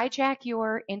 let me hijack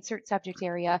your insert subject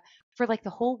area for like the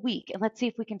whole week, and let's see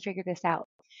if we can figure this out.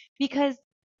 Because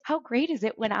how great is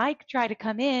it when I try to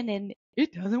come in and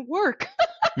it doesn't work,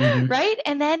 Mm-hmm. right?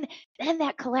 And then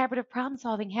that collaborative problem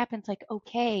solving happens, like,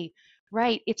 okay,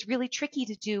 right, it's really tricky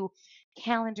to do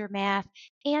calendar math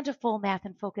and a full math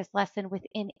and focus lesson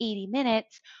within 80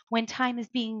 minutes when time is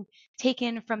being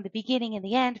taken from the beginning and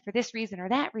the end for this reason or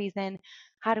that reason.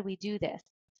 How do we do this?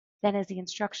 Then as the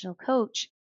instructional coach,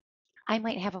 I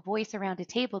might have a voice around a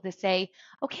table to say,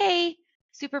 okay,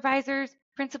 supervisors,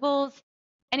 principals,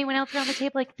 anyone else around the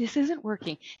table, like, this isn't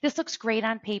working. This looks great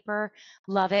on paper.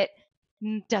 Love it.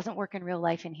 Doesn't work in real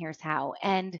life, and here's how.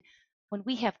 And when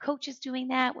we have coaches doing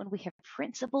that, when we have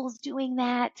principals doing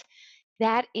that,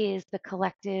 that is the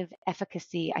collective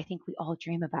efficacy I think we all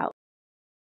dream about.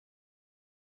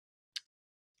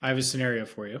 I have a scenario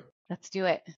for you. Let's do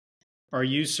it. Are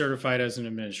you certified as an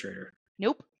administrator?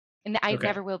 Nope. And I Okay.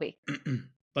 never will be.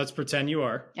 Let's pretend you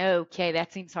are. Okay,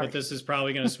 that seems hard. But this is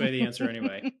probably going to sway the answer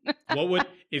anyway.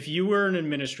 If you were an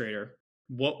administrator,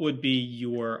 what would be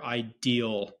your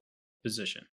ideal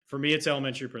position? For me, it's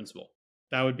elementary principal.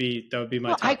 That would be my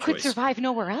top I could choice. survive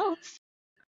nowhere else.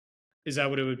 Is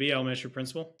that what it would be, elementary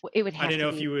principal? It would have I didn't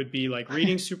know to if be. you would be like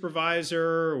reading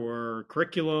supervisor or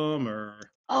curriculum or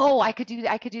Oh, I could do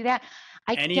that.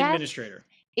 I any guess administrator.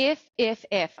 If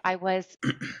I was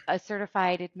a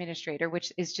certified administrator,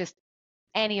 which is just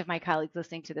any of my colleagues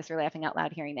listening to this are laughing out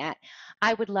loud hearing that,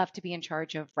 I would love to be in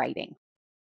charge of writing.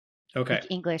 Okay.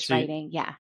 Like English So writing,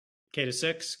 yeah. K to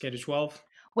 6, K to 12.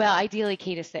 Well, ideally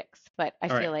K to 6, but I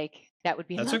All feel right. like that would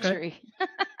be a That's okay. luxury.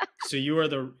 So you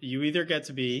either get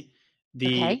to be the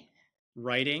Okay.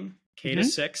 writing K to Mhm.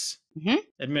 6 Mhm.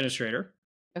 administrator,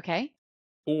 Okay.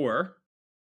 or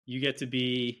you get to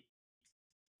be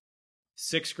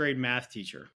 6th grade math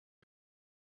teacher.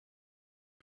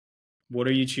 What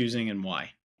are you choosing and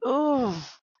why? Oh,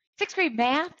 6th grade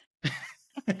math?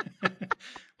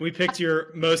 We picked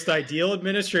your most ideal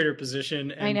administrator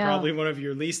position I and know. probably one of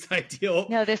your least ideal.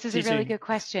 No, this is a really teaching. good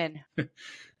question.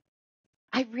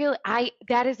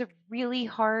 That is a really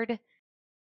hard,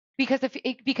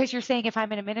 because you're saying if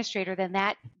I'm an administrator, then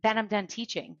I'm done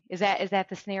teaching. Is that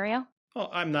the scenario?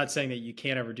 Well, I'm not saying that you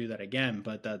can't ever do that again,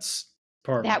 but that's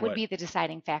part That of would be the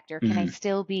deciding factor. Can I Mhm.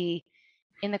 still be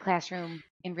in the classroom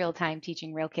in real time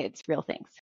teaching real kids real things?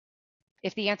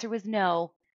 If the answer was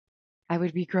no, I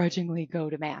would begrudgingly go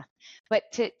to math.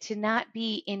 But to not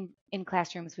be in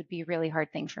classrooms would be a really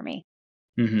hard thing for me.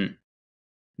 Mm-hmm.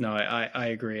 No, I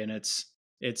agree, and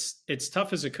it's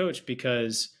tough as a coach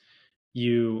because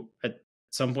you at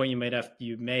some point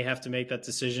you may have to make that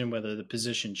decision whether the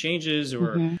position changes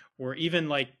or even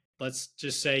like, let's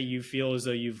just say you feel as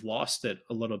though you've lost it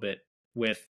a little bit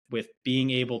with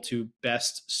being able to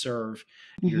best serve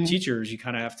your teachers. You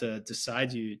kind of have to decide,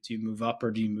 do you move up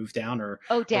or do you move down or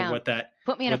down. or what that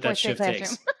Put me in a what that 4th grade shift classroom.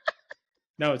 takes.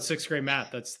 No, it's 6th grade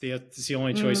math. That's the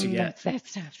only choice you get.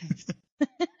 That's tough.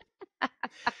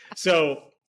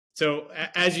 So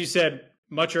as you said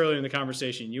much earlier in the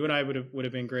conversation, you and I would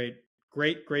have been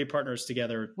great partners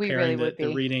together, We pairing really would the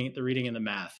be. reading and the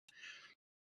math.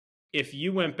 If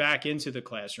you went back into the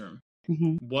classroom,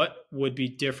 Mhm. what would be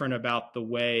different about the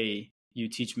way you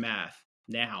teach math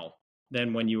now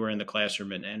than when you were in the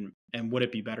classroom, and would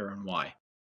it be better, and why?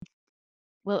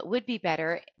 Well, it would be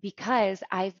better because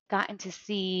I've gotten to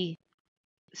see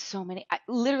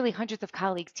literally hundreds of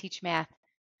colleagues teach math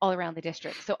all around the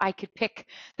district. So I could pick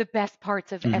the best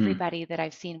parts of everybody that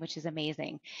I've seen, which is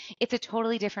amazing. It's a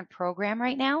totally different program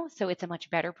right now. So it's a much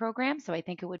better program. So I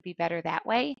think it would be better that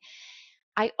way.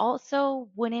 I also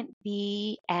wouldn't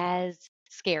be as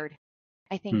scared,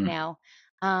 I think now.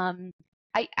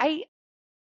 I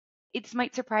it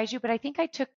might surprise you, but I think I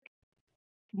took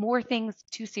more things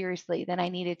too seriously than I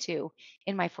needed to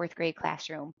in my fourth grade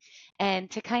classroom. And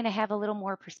to kind of have a little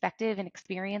more perspective and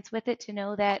experience with it, to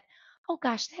know that, oh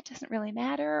gosh, that doesn't really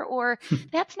matter, or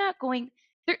that's not going,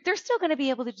 they're still going to be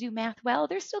able to do math well.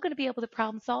 They're still going to be able to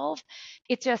problem solve.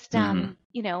 It's just,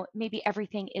 you know, maybe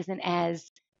everything isn't as,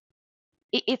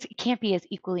 it can't be as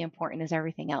equally important as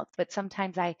everything else. But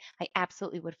sometimes I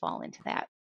absolutely would fall into that.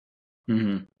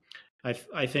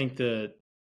 I think the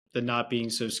not being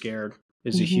so scared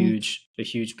is a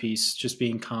huge piece. Just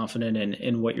being confident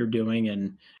in what you're doing,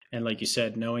 and like you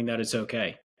said, knowing that it's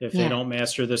okay. If they don't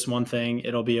master this one thing,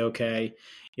 it'll be okay.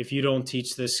 If you don't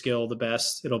teach this skill the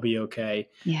best, it'll be okay.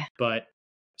 Yeah. But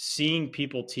seeing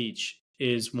people teach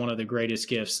is one of the greatest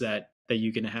gifts that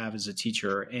you can have as a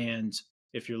teacher. And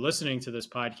if you're listening to this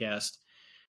podcast,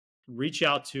 reach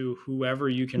out to whoever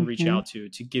you can reach out to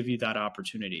give you that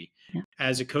opportunity. Yeah.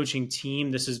 As a coaching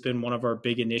team, this has been one of our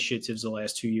big initiatives the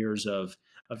last 2 years of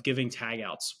giving tag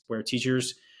outs, where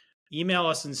teachers email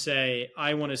us and say,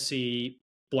 I want to see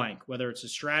blank, whether it's a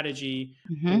strategy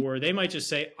or they might just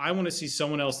say, I want to see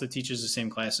someone else that teaches the same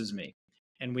class as me.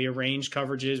 And we arrange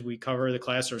coverages. We cover the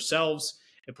class ourselves.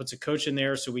 It puts a coach in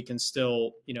there so we can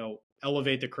still, you know,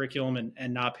 elevate the curriculum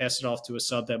and not pass it off to a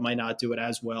sub that might not do it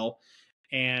as well.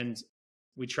 And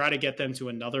we try to get them to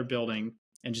another building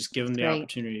and just give them the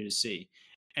opportunity to see.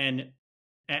 And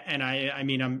I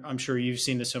mean, I'm sure you've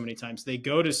seen this so many times. They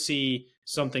go to see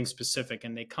something specific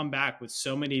and they come back with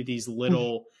so many of these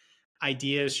little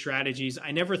ideas, strategies.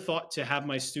 I never thought to have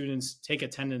my students take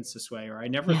attendance this way, or I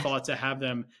never thought to have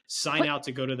them sign out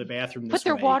to go to the bathroom this way. Put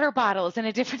their water bottles in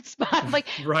a different spot. Like,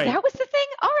 that was the thing?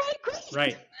 All right, great.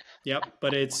 Right. Yep.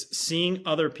 But it's seeing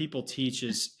other people teach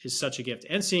is such a gift,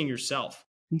 and seeing yourself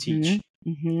teach.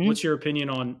 What's your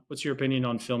opinion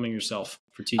on filming yourself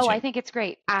for teaching? Oh, I think it's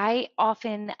great. I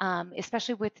often,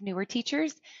 especially with newer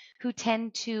teachers who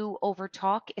tend to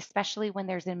overtalk, especially when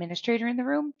there's an administrator in the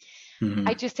room,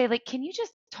 I just say, like, can you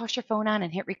just toss your phone on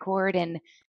and hit record and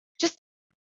just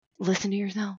listen to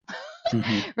yourself?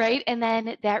 Right. And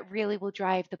then that really will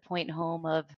drive the point home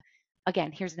of,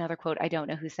 again, here's another quote. I don't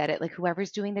know who said it. Like,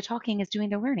 whoever's doing the talking is doing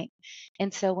the learning.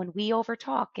 And so when we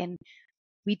overtalk and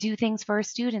we do things for our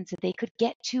students that they could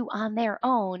get to on their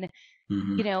own,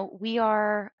 you know, we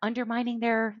are undermining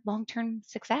their long-term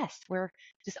success, where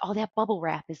just all that bubble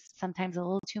wrap is sometimes a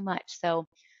little too much. So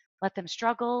let them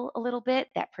struggle a little bit,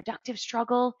 that productive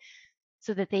struggle,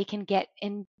 so that they can get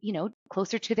in, you know,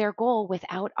 closer to their goal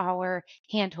without our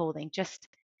hand holding, just,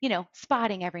 you know,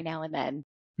 spotting every now and then.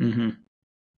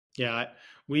 Yeah,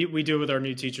 we do it with our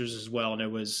new teachers as well. And it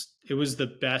was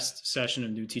the best session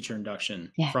of new teacher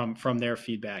induction from their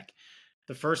feedback.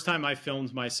 The first time I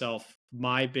filmed myself,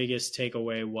 my biggest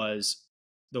takeaway was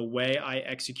the way I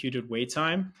executed wait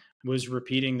time was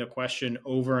repeating the question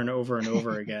over and over and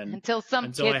over again. until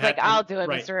kid's like, I'll do it,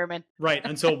 Mr. Herman. Right.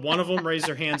 Until one of them raised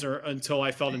their hands, or until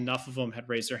I felt enough of them had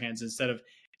raised their hands, instead of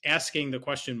asking the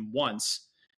question once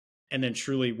and then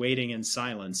truly waiting in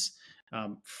silence.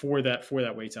 For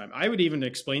that wait time. I would even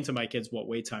explain to my kids what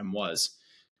wait time was,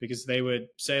 because they would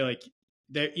say, like,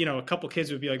 you know, a couple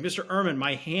kids would be like, Mr. Ehrman,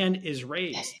 my hand is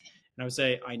raised. And I would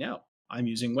say, I know, I'm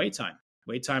using wait time.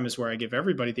 Wait time is where I give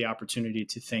everybody the opportunity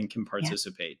to think and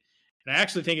participate. And I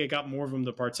actually think it got more of them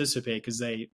to participate because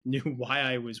they knew why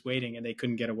I was waiting and they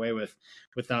couldn't get away with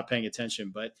not paying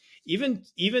attention. But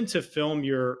even to film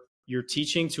your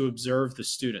teaching, to observe the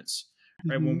students,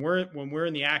 right? When we're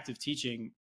in the act of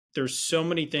teaching, there's so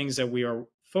many things that we are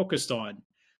focused on.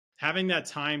 Having that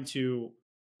time to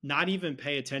not even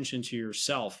pay attention to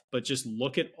yourself, but just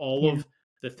look at all of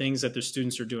the things that the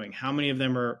students are doing. How many of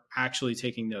them are actually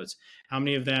taking notes? How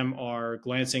many of them are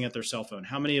glancing at their cell phone?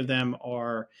 How many of them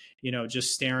are, you know,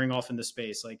 just staring off into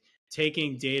space? Like,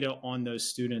 taking data on those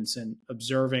students and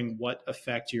observing what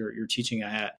effect your teaching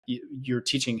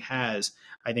has,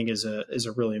 I think is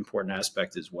a really important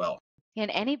aspect as well. And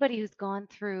anybody who's gone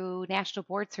through national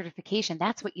board certification,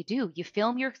 that's what you do. You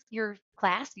film your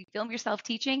class, you film yourself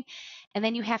teaching, and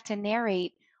then you have to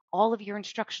narrate all of your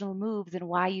instructional moves and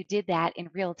why you did that in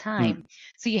real time.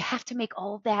 So you have to make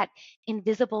all of that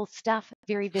invisible stuff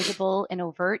very visible and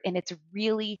overt, and it's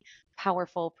really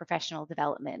powerful professional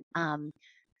development. So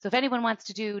if anyone wants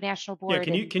to do national board,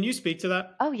 can you speak to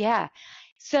that? Oh yeah.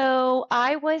 So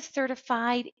I was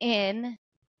certified in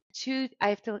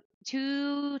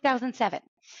 2007.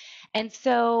 And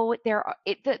so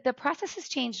the process has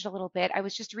changed a little bit. I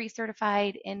was just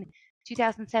recertified in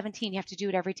 2017. You have to do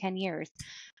it every 10 years.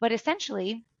 But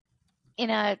essentially, in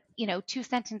a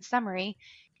 2-sentence summary,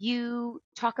 you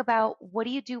talk about what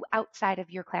do you do outside of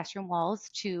your classroom walls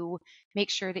to make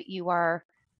sure that you are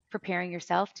preparing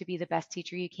yourself to be the best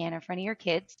teacher you can in front of your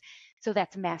kids. So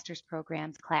that's master's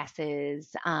programs,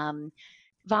 classes,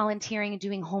 volunteering and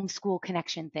doing homeschool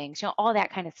connection things, all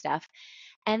that kind of stuff.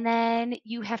 And then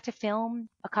you have to film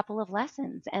a couple of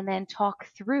lessons and then talk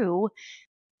through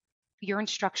your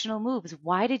instructional moves.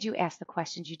 Why did you ask the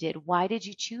questions you did? Why did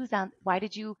you why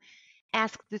did you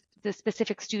ask the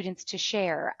specific students to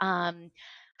share?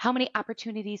 How many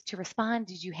opportunities to respond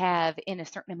did you have in a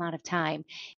certain amount of time?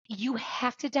 You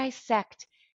have to dissect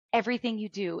everything you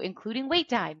do, including wait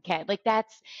time, Ken.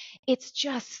 It's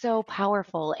just so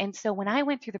powerful. And so when I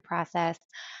went through the process,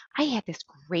 I had this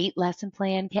great lesson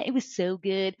plan, Ken. It was so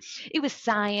good. It was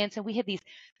science, and we had these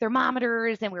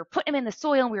thermometers, and we were putting them in the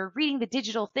soil, and we were reading the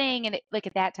digital thing. And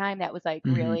at that time, that was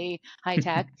really high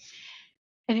tech.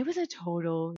 And it was a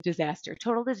total disaster,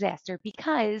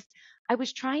 because I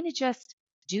was trying to just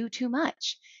do too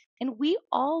much. And we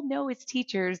all know as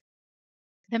teachers,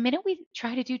 the minute we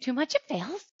try to do too much, it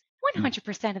fails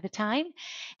 100% of the time.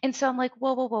 And so I'm like,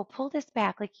 whoa, pull this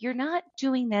back. You're not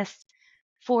doing this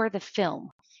for the film.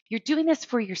 You're doing this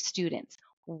for your students.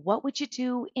 What would you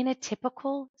do in a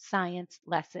typical science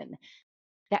lesson?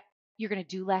 That you're going to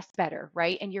do less better,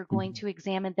 right? And you're going to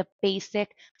examine the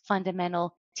basic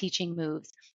fundamental teaching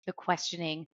moves, the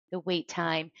questioning, the wait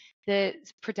time, the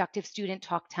productive student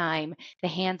talk time, the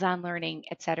hands-on learning,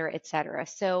 et cetera, et cetera.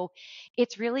 So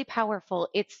it's really powerful.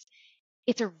 It's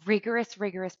a rigorous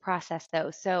process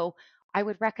though. So I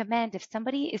would recommend, if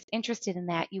somebody is interested in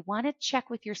that, you want to check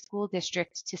with your school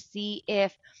district to see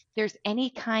if there's any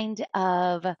kind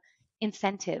of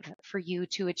incentive for you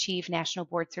to achieve national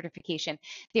board certification.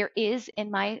 There is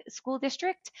in my school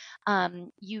district.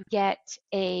 You get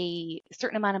a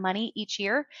certain amount of money each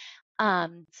year.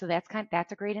 So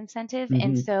that's a great incentive.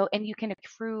 And you can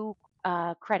accrue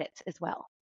credits as well.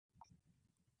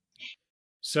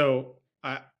 So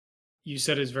you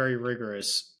said it's very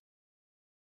rigorous.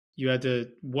 You had to,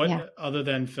 other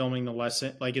than filming the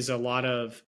lesson, is a lot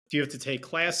of, do you have to take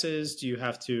classes? Do you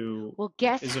have to,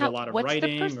 is it a lot of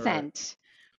writing?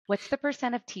 What's the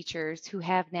percent of teachers who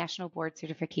have national board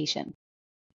certification?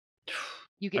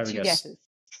 You get two guesses.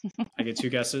 I get two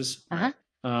guesses?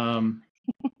 7%.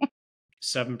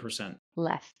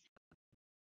 Less.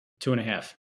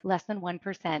 2.5%. Less than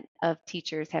 1% of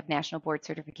teachers have national board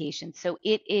certification. So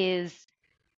it is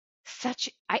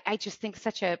I just think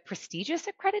such a prestigious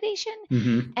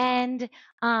accreditation. And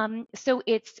so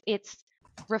it's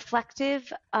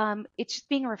reflective. It's just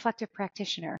being a reflective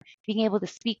practitioner, being able to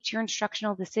speak to your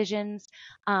instructional decisions.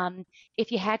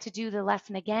 If you had to do the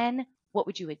lesson again, what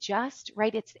would you adjust,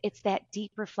 right? It's that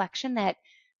deep reflection that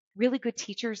really good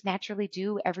teachers naturally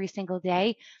do every single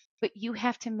day, but you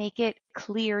have to make it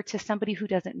clear to somebody who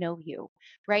doesn't know you,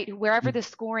 right? Wherever the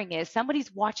scoring is,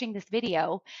 somebody's watching this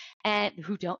video and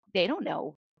they don't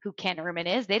know who Ken Ehrman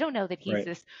is. They don't know that he's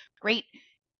this great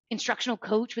instructional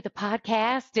coach with a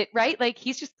podcast, right?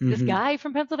 He's just this guy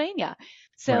from Pennsylvania.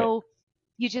 So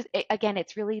you just, again,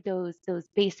 it's really those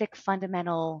basic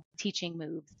fundamental teaching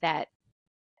moves that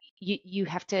you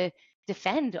have to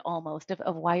defend almost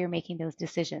of why you're making those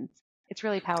decisions. It's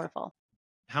really powerful.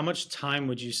 How much time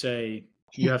would you say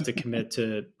you have to commit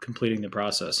to completing the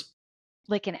process?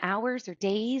 In hours or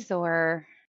days or?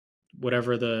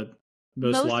 Whatever the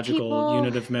most logical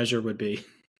unit of measure would be.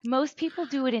 Most people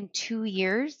do it in 2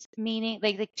 years, meaning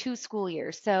like 2 school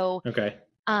years. So okay.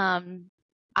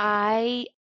 I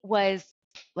was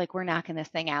we're knocking this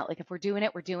thing out. If we're doing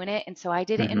it, we're doing it. And so I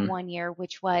did it in 1 year,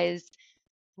 which was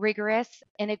rigorous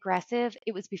and aggressive.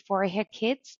 It was before I had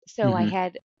kids. So I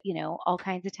had, all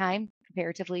kinds of time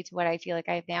comparatively to what I feel like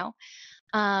I have now.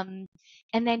 And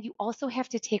then you also have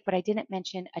to take, what I didn't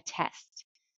mention, a test.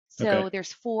 So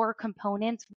there's 4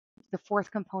 components. The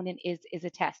 4th component is a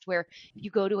test where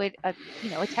you go to a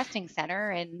testing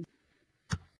center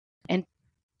and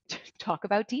talk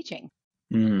about teaching.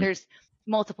 There's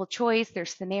multiple choice,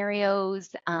 there's scenarios.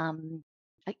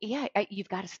 You've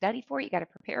got to study for it. You got to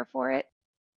prepare for it.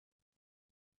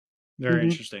 Very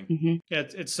interesting. Yeah,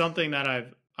 it's something that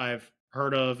I've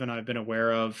heard of and I've been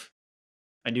aware of.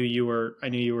 I knew you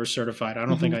were certified. I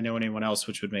don't think I know anyone else,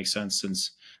 which would make sense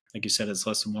since, like you said, it's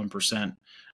less than 1%.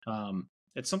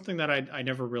 It's something that I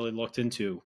never really looked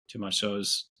into too much. So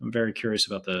I'm very curious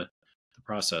about the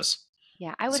process.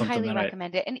 Yeah, I would highly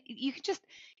recommend it. And you can just,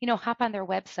 hop on their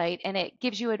website and it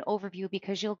gives you an overview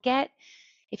because you'll get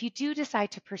if you do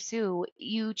decide to pursue,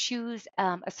 you choose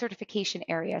a certification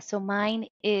area. So mine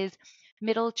is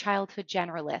middle childhood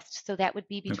generalist. So that would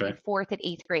be between Okay. 4th and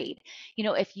 8th grade.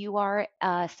 If you are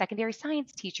a secondary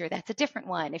science teacher, that's a different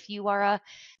one. If you are a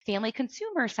family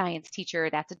consumer science teacher,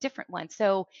 that's a different one.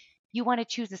 So you want to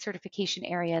choose a certification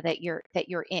area that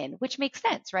you're in, which makes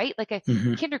sense, right? Like a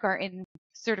Hmm. kindergarten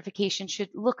certification should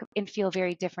look and feel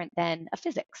very different than a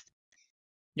physics.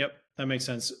 Yep, that makes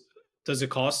sense. Does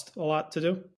it cost a lot to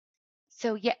do?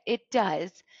 So yeah, it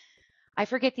does. I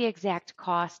forget the exact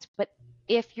cost, but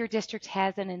if your district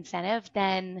has an incentive,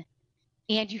 then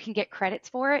and you can get credits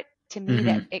for it, to me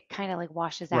that Hmm. it kind of like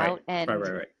washes Right, out, and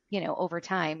right. over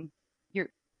time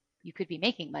you could be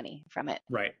making money from it.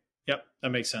 Right. Yep, that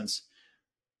makes sense.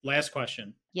 Last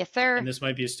question, Yes, sir. and this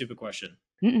might be a stupid question.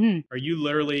 Mm-mm. Are you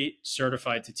literally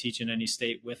certified to teach in any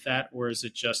state with that, or is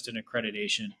it just an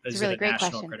accreditation? It's Is a really it a great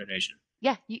national question. accreditation?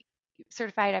 Yeah, you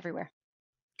certified everywhere.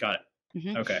 Got it.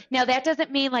 Mm-hmm. Okay. Now that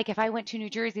doesn't mean like if I went to New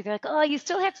Jersey, they're like, oh, you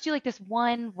still have to do like this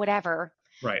one whatever.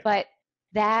 Right. But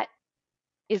that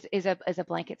is a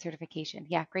blanket certification.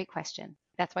 Yeah, great question.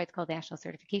 That's why it's called national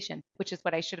certification, which is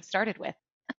what I should have started with.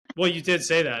 Well, you did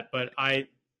say that, but I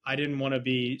didn't want to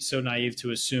be so naive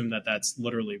to assume that that's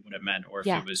literally what it meant, or if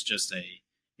it was just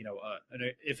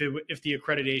if the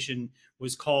accreditation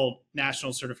was called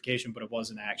national certification, but it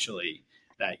wasn't actually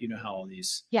that. You know how all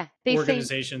these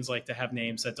organizations like to have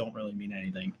names that don't really mean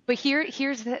anything. But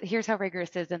here's how rigorous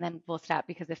it is, and then we'll stop,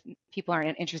 because if people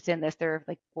aren't interested in this, they're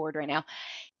like bored right now.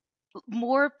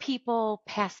 More people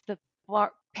pass the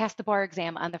bar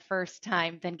exam on the first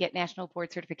time than get national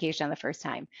board certification on the first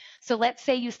time. So let's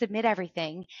say you submit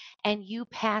everything and you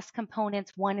pass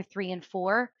components 1, 3, and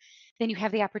 4, then you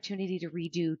have the opportunity to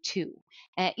redo 2,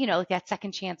 like that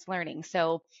second chance learning.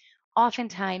 So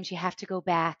oftentimes you have to go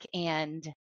back and,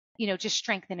 just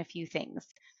strengthen a few things.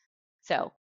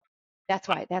 So that's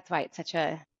why it's such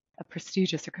a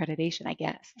prestigious accreditation, I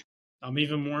guess. I'm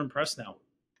even more impressed now.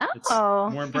 It's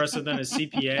Oh, more impressive than a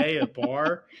CPA, a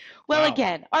bar. Well, Wow.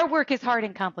 Again, our work is hard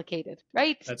and complicated,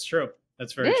 right? That's true.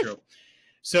 That's very true.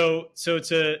 So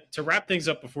to wrap things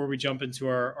up before we jump into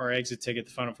our exit ticket,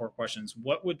 the final 4 questions,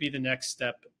 what would be the next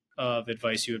step of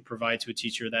advice you would provide to a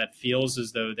teacher that feels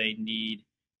as though they need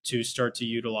to start to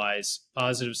utilize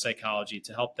positive psychology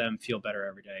to help them feel better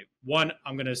every day? One,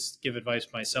 I'm going to give advice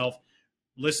myself.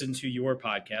 Listen to your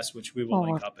podcast, which we will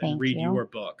link up, and read your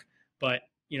book. But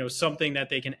something that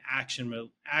they can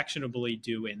actionably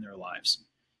do in their lives.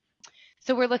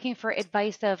 So we're looking for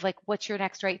advice of like, what's your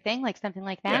next right thing? Like something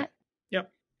like that? Yeah.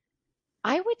 Yep.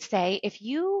 I would say if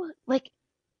you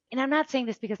and I'm not saying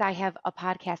this because I have a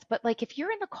podcast, but like if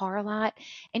you're in the car a lot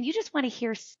and you just want to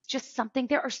hear just something,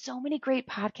 there are so many great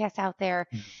podcasts out there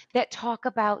that talk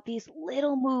about these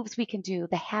little moves we can do.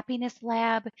 The Happiness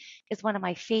Lab is one of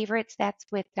my favorites. That's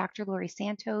with Dr. Laurie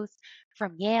Santos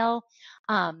from Yale.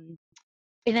 And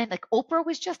then like Oprah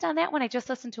was just on that one. I just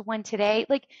listened to one today.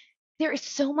 Like there is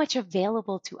so much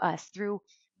available to us through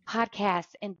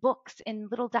podcasts and books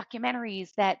and little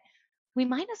documentaries that we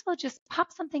might as well just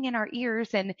pop something in our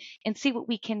ears and see what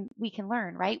we can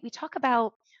learn, right? We talk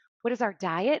about what is our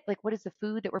diet, like what is the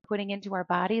food that we're putting into our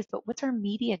bodies, but what's our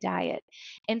media diet?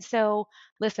 And so,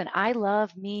 listen, I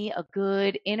love me a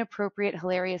good, inappropriate,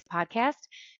 hilarious podcast.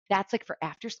 That's like for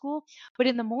after school. But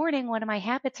in the morning, one of my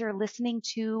habits are listening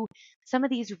to some of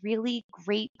these really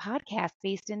great podcasts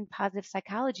based in positive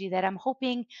psychology that I'm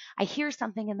hoping I hear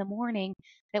something in the morning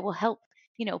that will help,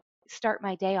 start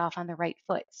my day off on the right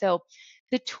foot. So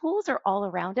the tools are all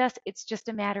around us. It's just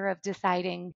a matter of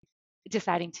deciding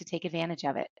to take advantage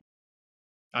of it.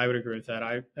 I would agree with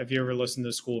that. Have you ever listened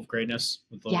to School of Greatness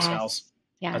with Lewis Howes?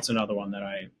 Yeah. That's another one that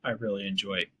I really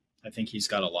enjoy. I think he's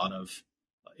got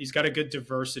a good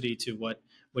diversity to what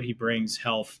he brings,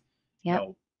 health,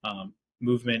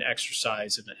 movement,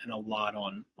 exercise, and a lot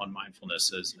on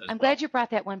mindfulness as I'm glad you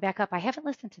brought that one back up. I haven't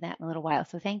listened to that in a little while,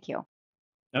 so thank you.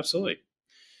 Absolutely.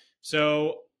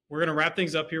 So we're going to wrap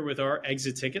things up here with our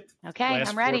exit ticket. Okay,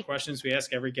 I'm ready. 4 questions we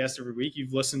ask every guest every week.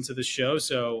 You've listened to the show,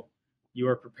 so you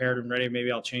are prepared and ready.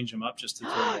 Maybe I'll change them up just to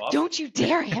throw you off. Don't you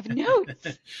dare. I have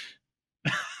notes.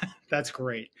 That's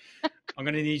great. I'm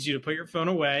going to need you to put your phone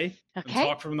away and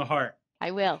talk from the heart.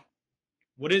 I will.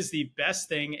 What is the best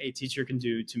thing a teacher can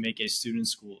do to make a student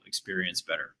school experience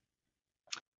better?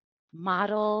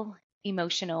 Model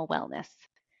emotional wellness.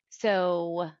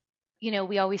 So,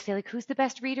 we always say, like, who's the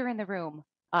best reader in the room?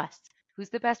 Us. Who's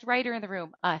the best writer in the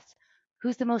room? Us.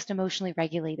 Who's the most emotionally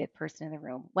regulated person in the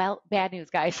room? Well, bad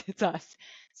news, guys, it's us.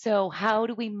 So how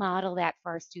do we model that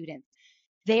for our students?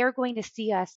 They are going to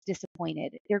see us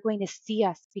disappointed. They're going to see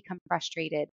us become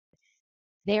frustrated.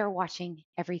 they're watching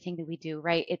everything that we do,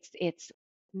 right? It's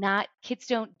not, kids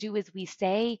don't do as we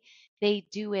say, they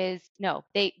do as, no,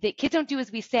 they kids don't do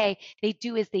as we say, they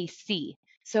do as they see.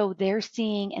 So they're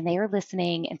seeing and they are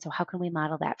listening. And so how can we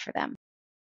model that for them?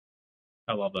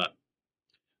 I love that.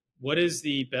 What is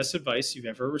the best advice you've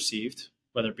ever received,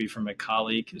 whether it be from a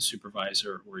colleague, a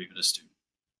supervisor, or even a student?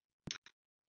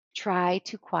 Try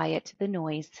to quiet the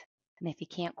noise. And if you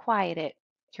can't quiet it,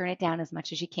 turn it down as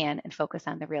much as you can and focus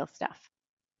on the real stuff.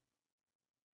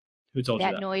 Who told you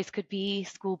That that? noise could be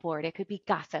school board, it could be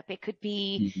gossip, it could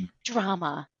be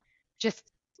drama. Just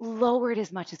lower it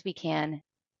as much as we can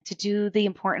to do the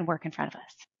important work in front of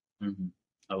us.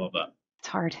 I love that. It's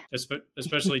hard.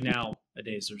 Especially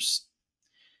nowadays,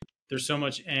 there's so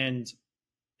much, and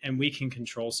we can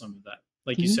control some of that.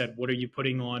 Like you said, what are you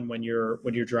putting on when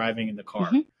you're driving in the car?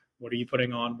 What are you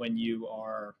putting on when you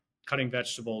are cutting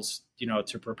vegetables,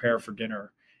 to prepare for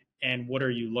dinner? And what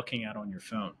are you looking at on your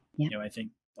phone? I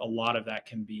think a lot of that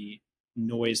can be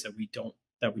noise that we don't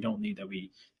need, that we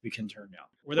can turn down,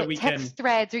 or that what we text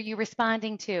threads are you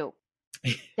responding to?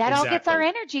 That exactly. all gets our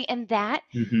energy, and that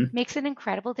makes an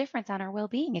incredible difference on our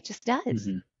well-being. It just does.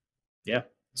 Yeah,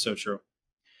 so true.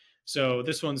 So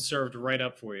this one's served right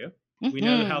up for you. We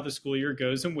know how the school year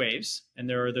goes in waves, and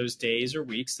there are those days or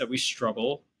weeks that we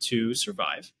struggle to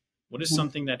survive. What is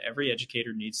something that every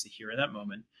educator needs to hear in that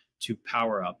moment to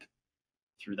power up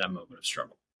through that moment of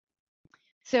struggle?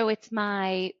 So it's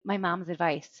my mom's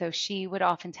advice. So she would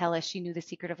often tell us she knew the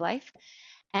secret of life.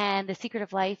 And the secret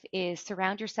of life is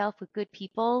surround yourself with good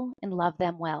people and love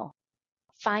them well.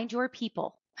 Find your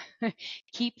people.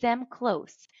 Keep them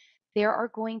close. There are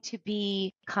going to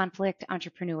be conflict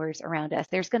entrepreneurs around us.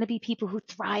 There's going to be people who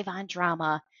thrive on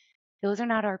drama. Those are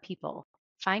not our people.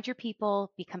 Find your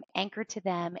people, become anchored to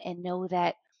them, and know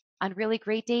that on really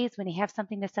great days when you have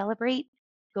something to celebrate,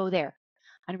 go there.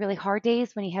 On really hard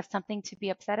days when you have something to be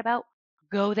upset about,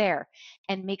 go there,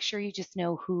 and make sure you just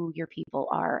know who your people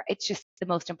are. It's just the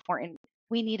most important.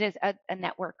 We need a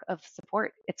network of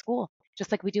support at school,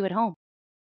 just like we do at home.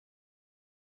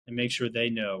 And make sure they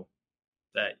know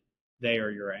that they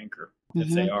are your anchor, if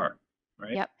they are,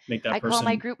 right? Yep. Make that I call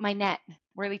my group my net.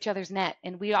 We're each other's net,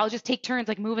 and we all just take turns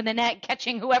like moving the net,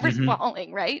 catching whoever's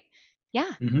falling, right?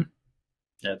 Yeah.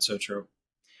 That's so true.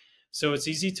 So it's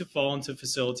easy to fall into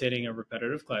facilitating a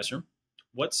repetitive classroom.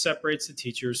 What separates the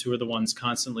teachers who are the ones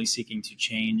constantly seeking to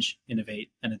change,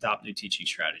 innovate, and adopt new teaching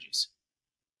strategies?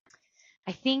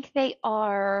 I think they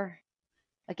are,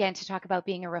 again, to talk about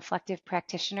being a reflective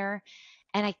practitioner.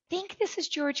 And I think this is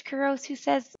George Couros who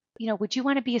says, would you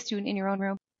want to be a student in your own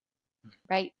room?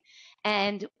 Right?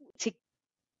 And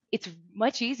it's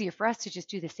much easier for us to just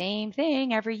do the same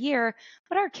thing every year,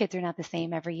 but our kids are not the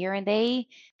same every year, and they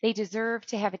deserve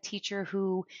to have a teacher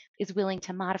who is willing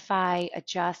to modify,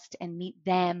 adjust, and meet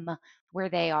them where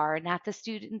they are, not the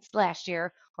students last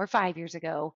year or 5 years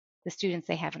ago, the students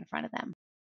they have in front of them.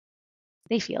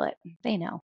 They feel it. They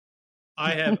know.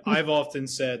 I've often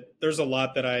said there's a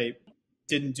lot that I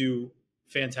didn't do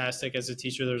fantastic as a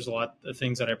teacher. There's a lot of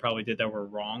things that I probably did that were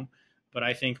wrong. But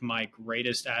I think my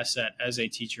greatest asset as a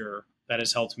teacher that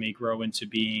has helped me grow into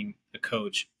being a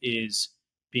coach is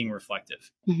being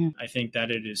reflective. I think that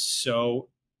it is so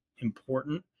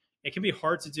important. It can be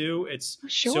hard to do. It's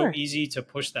so easy to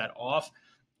push that off.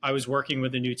 I was working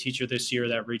with a new teacher this year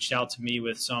that reached out to me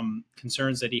with some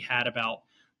concerns that he had about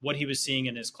what he was seeing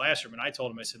in his classroom. And I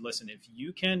told him, I said, listen, if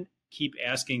you can keep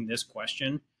asking this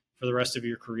question for the rest of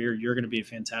your career, you're going to be a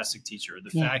fantastic teacher.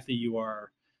 The fact that you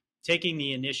are taking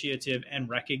the initiative and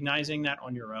recognizing that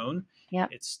on your own,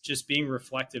 it's just being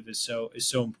reflective is so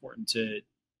important to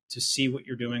see what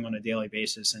you're doing on a daily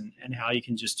basis and how you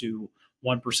can just do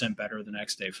 1% better the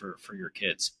next day for your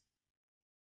kids.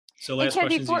 So last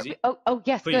question is easy. Oh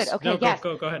yes, please. Good. Okay, no, yes.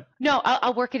 Go ahead. No,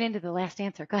 I'll work it into the last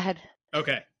answer. Go ahead.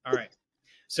 Okay. All right.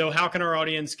 So how can our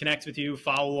audience connect with you,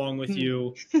 follow along with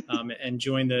you, and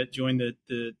join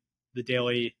the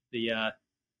daily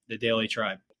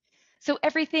tribe? So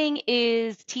everything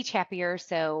is Teach Happier.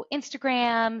 So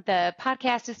Instagram, the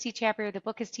podcast is Teach Happier, the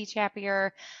book is Teach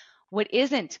Happier. What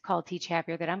isn't called Teach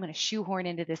Happier that I'm going to shoehorn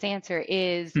into this answer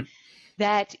is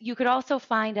that you could also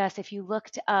find us if you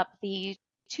looked up the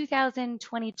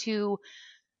 2022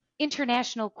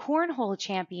 International Cornhole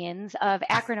Champions of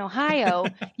Akron, Ohio.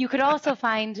 You could also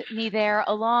find me there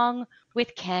along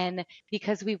with Ken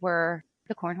because we were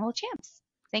the Cornhole champs.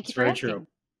 Thank you for asking. True.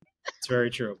 It's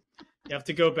very true. You have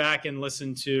to go back and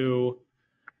listen to.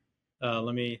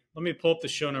 Let me pull up the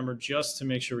show number just to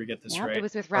make sure we get this right. It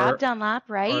was with Rob Dunlap,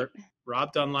 right?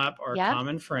 Rob Dunlap, our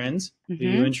common friend, who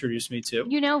you introduced me to.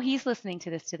 He's listening to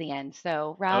this to the end.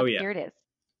 So Rob, here it is.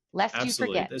 Lest you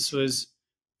forget. This was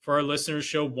for our listeners,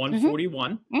 show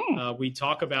 141. We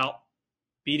talk about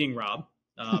beating Rob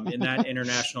in that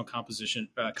international competition,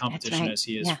 right. as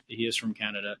he is from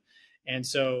Canada. And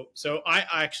so I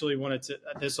actually wanted to,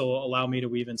 this will allow me to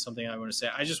weave in something I want to say.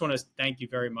 I just want to thank you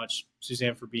very much,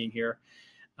 Suzanne, for being here.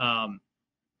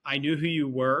 I knew who you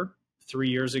were 3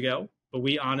 years ago, but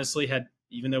we honestly had,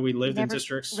 even though we lived in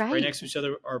districts right next to each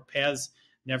other, our paths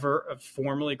never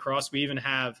formally crossed. We even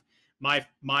have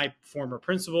my former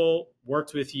principal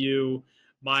worked with you.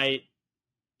 My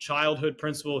childhood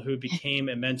principal, who became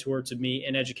a mentor to me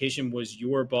in education, was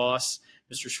your boss,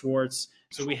 Mr. Schwartz.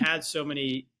 So we had so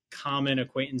many common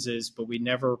acquaintances, but we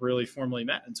never really formally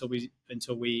met until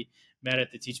we met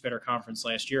at the Teach Better conference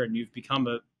last year. And you've become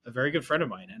a very good friend of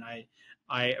mine. And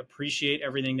I appreciate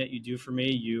everything that you do for me.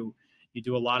 You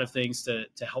do a lot of things to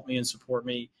help me and support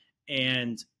me.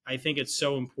 And I think it's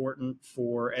so important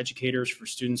for educators, for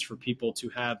students, for people to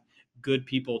have good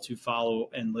people to follow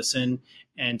and listen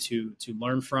and to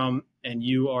learn from. And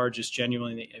you are just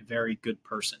genuinely a very good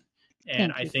person.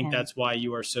 And I think that's why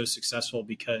you are so successful,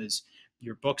 because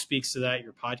your book speaks to that.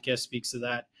 Your podcast speaks to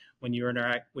that. When you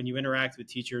interact with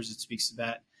teachers, it speaks to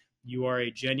that. You are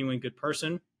a genuine good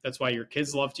person. That's why your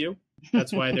kids loved you.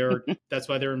 That's why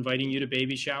they're inviting you to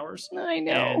baby showers. I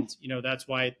know. And that's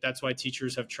why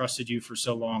teachers have trusted you for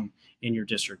so long in your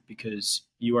district, because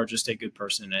you are just a good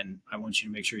person. And I want you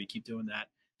to make sure you keep doing that.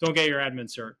 Don't get your admin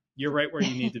cert. You're right where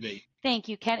you need to be. Thank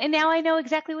you, Ken. And now I know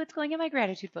exactly what's going in my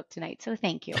gratitude book tonight. So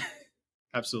thank you.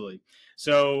 Absolutely.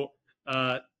 So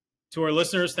to our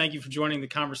listeners, thank you for joining the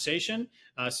conversation.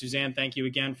 Suzanne, thank you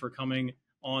again for coming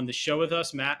on the show with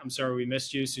us. Matt, I'm sorry we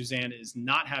missed you. Suzanne is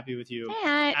not happy with you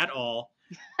at all.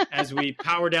 As we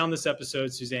power down this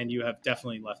episode, Suzanne, you have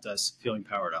definitely left us feeling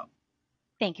powered up.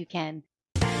 Thank you, Ken.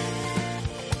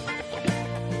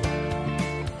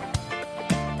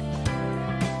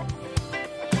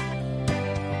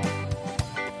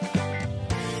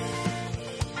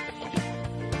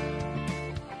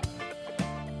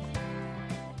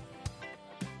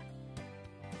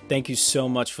 Thank you so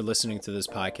much for listening to this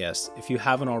podcast. If you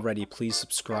haven't already, please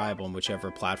subscribe on whichever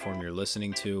platform you're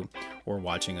listening to or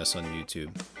watching us on YouTube.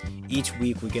 Each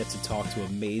week, we get to talk to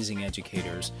amazing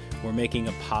educators who are making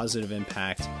a positive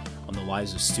impact on the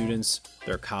lives of students,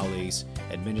 their colleagues,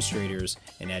 administrators,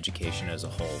 and education as a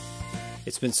whole.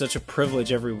 It's been such a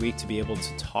privilege every week to be able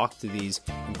to talk to these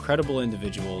incredible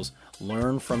individuals,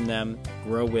 learn from them,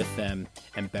 grow with them,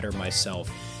 and better myself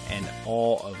and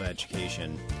all of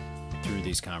education through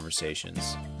these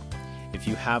conversations. If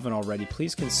you haven't already,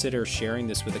 please consider sharing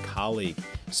this with a colleague,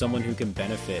 someone who can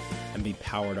benefit and be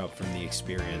powered up from the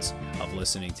experience of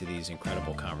listening to these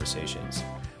incredible conversations.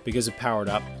 Because of Powered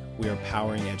Up, we are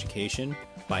powering education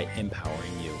by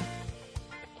empowering you.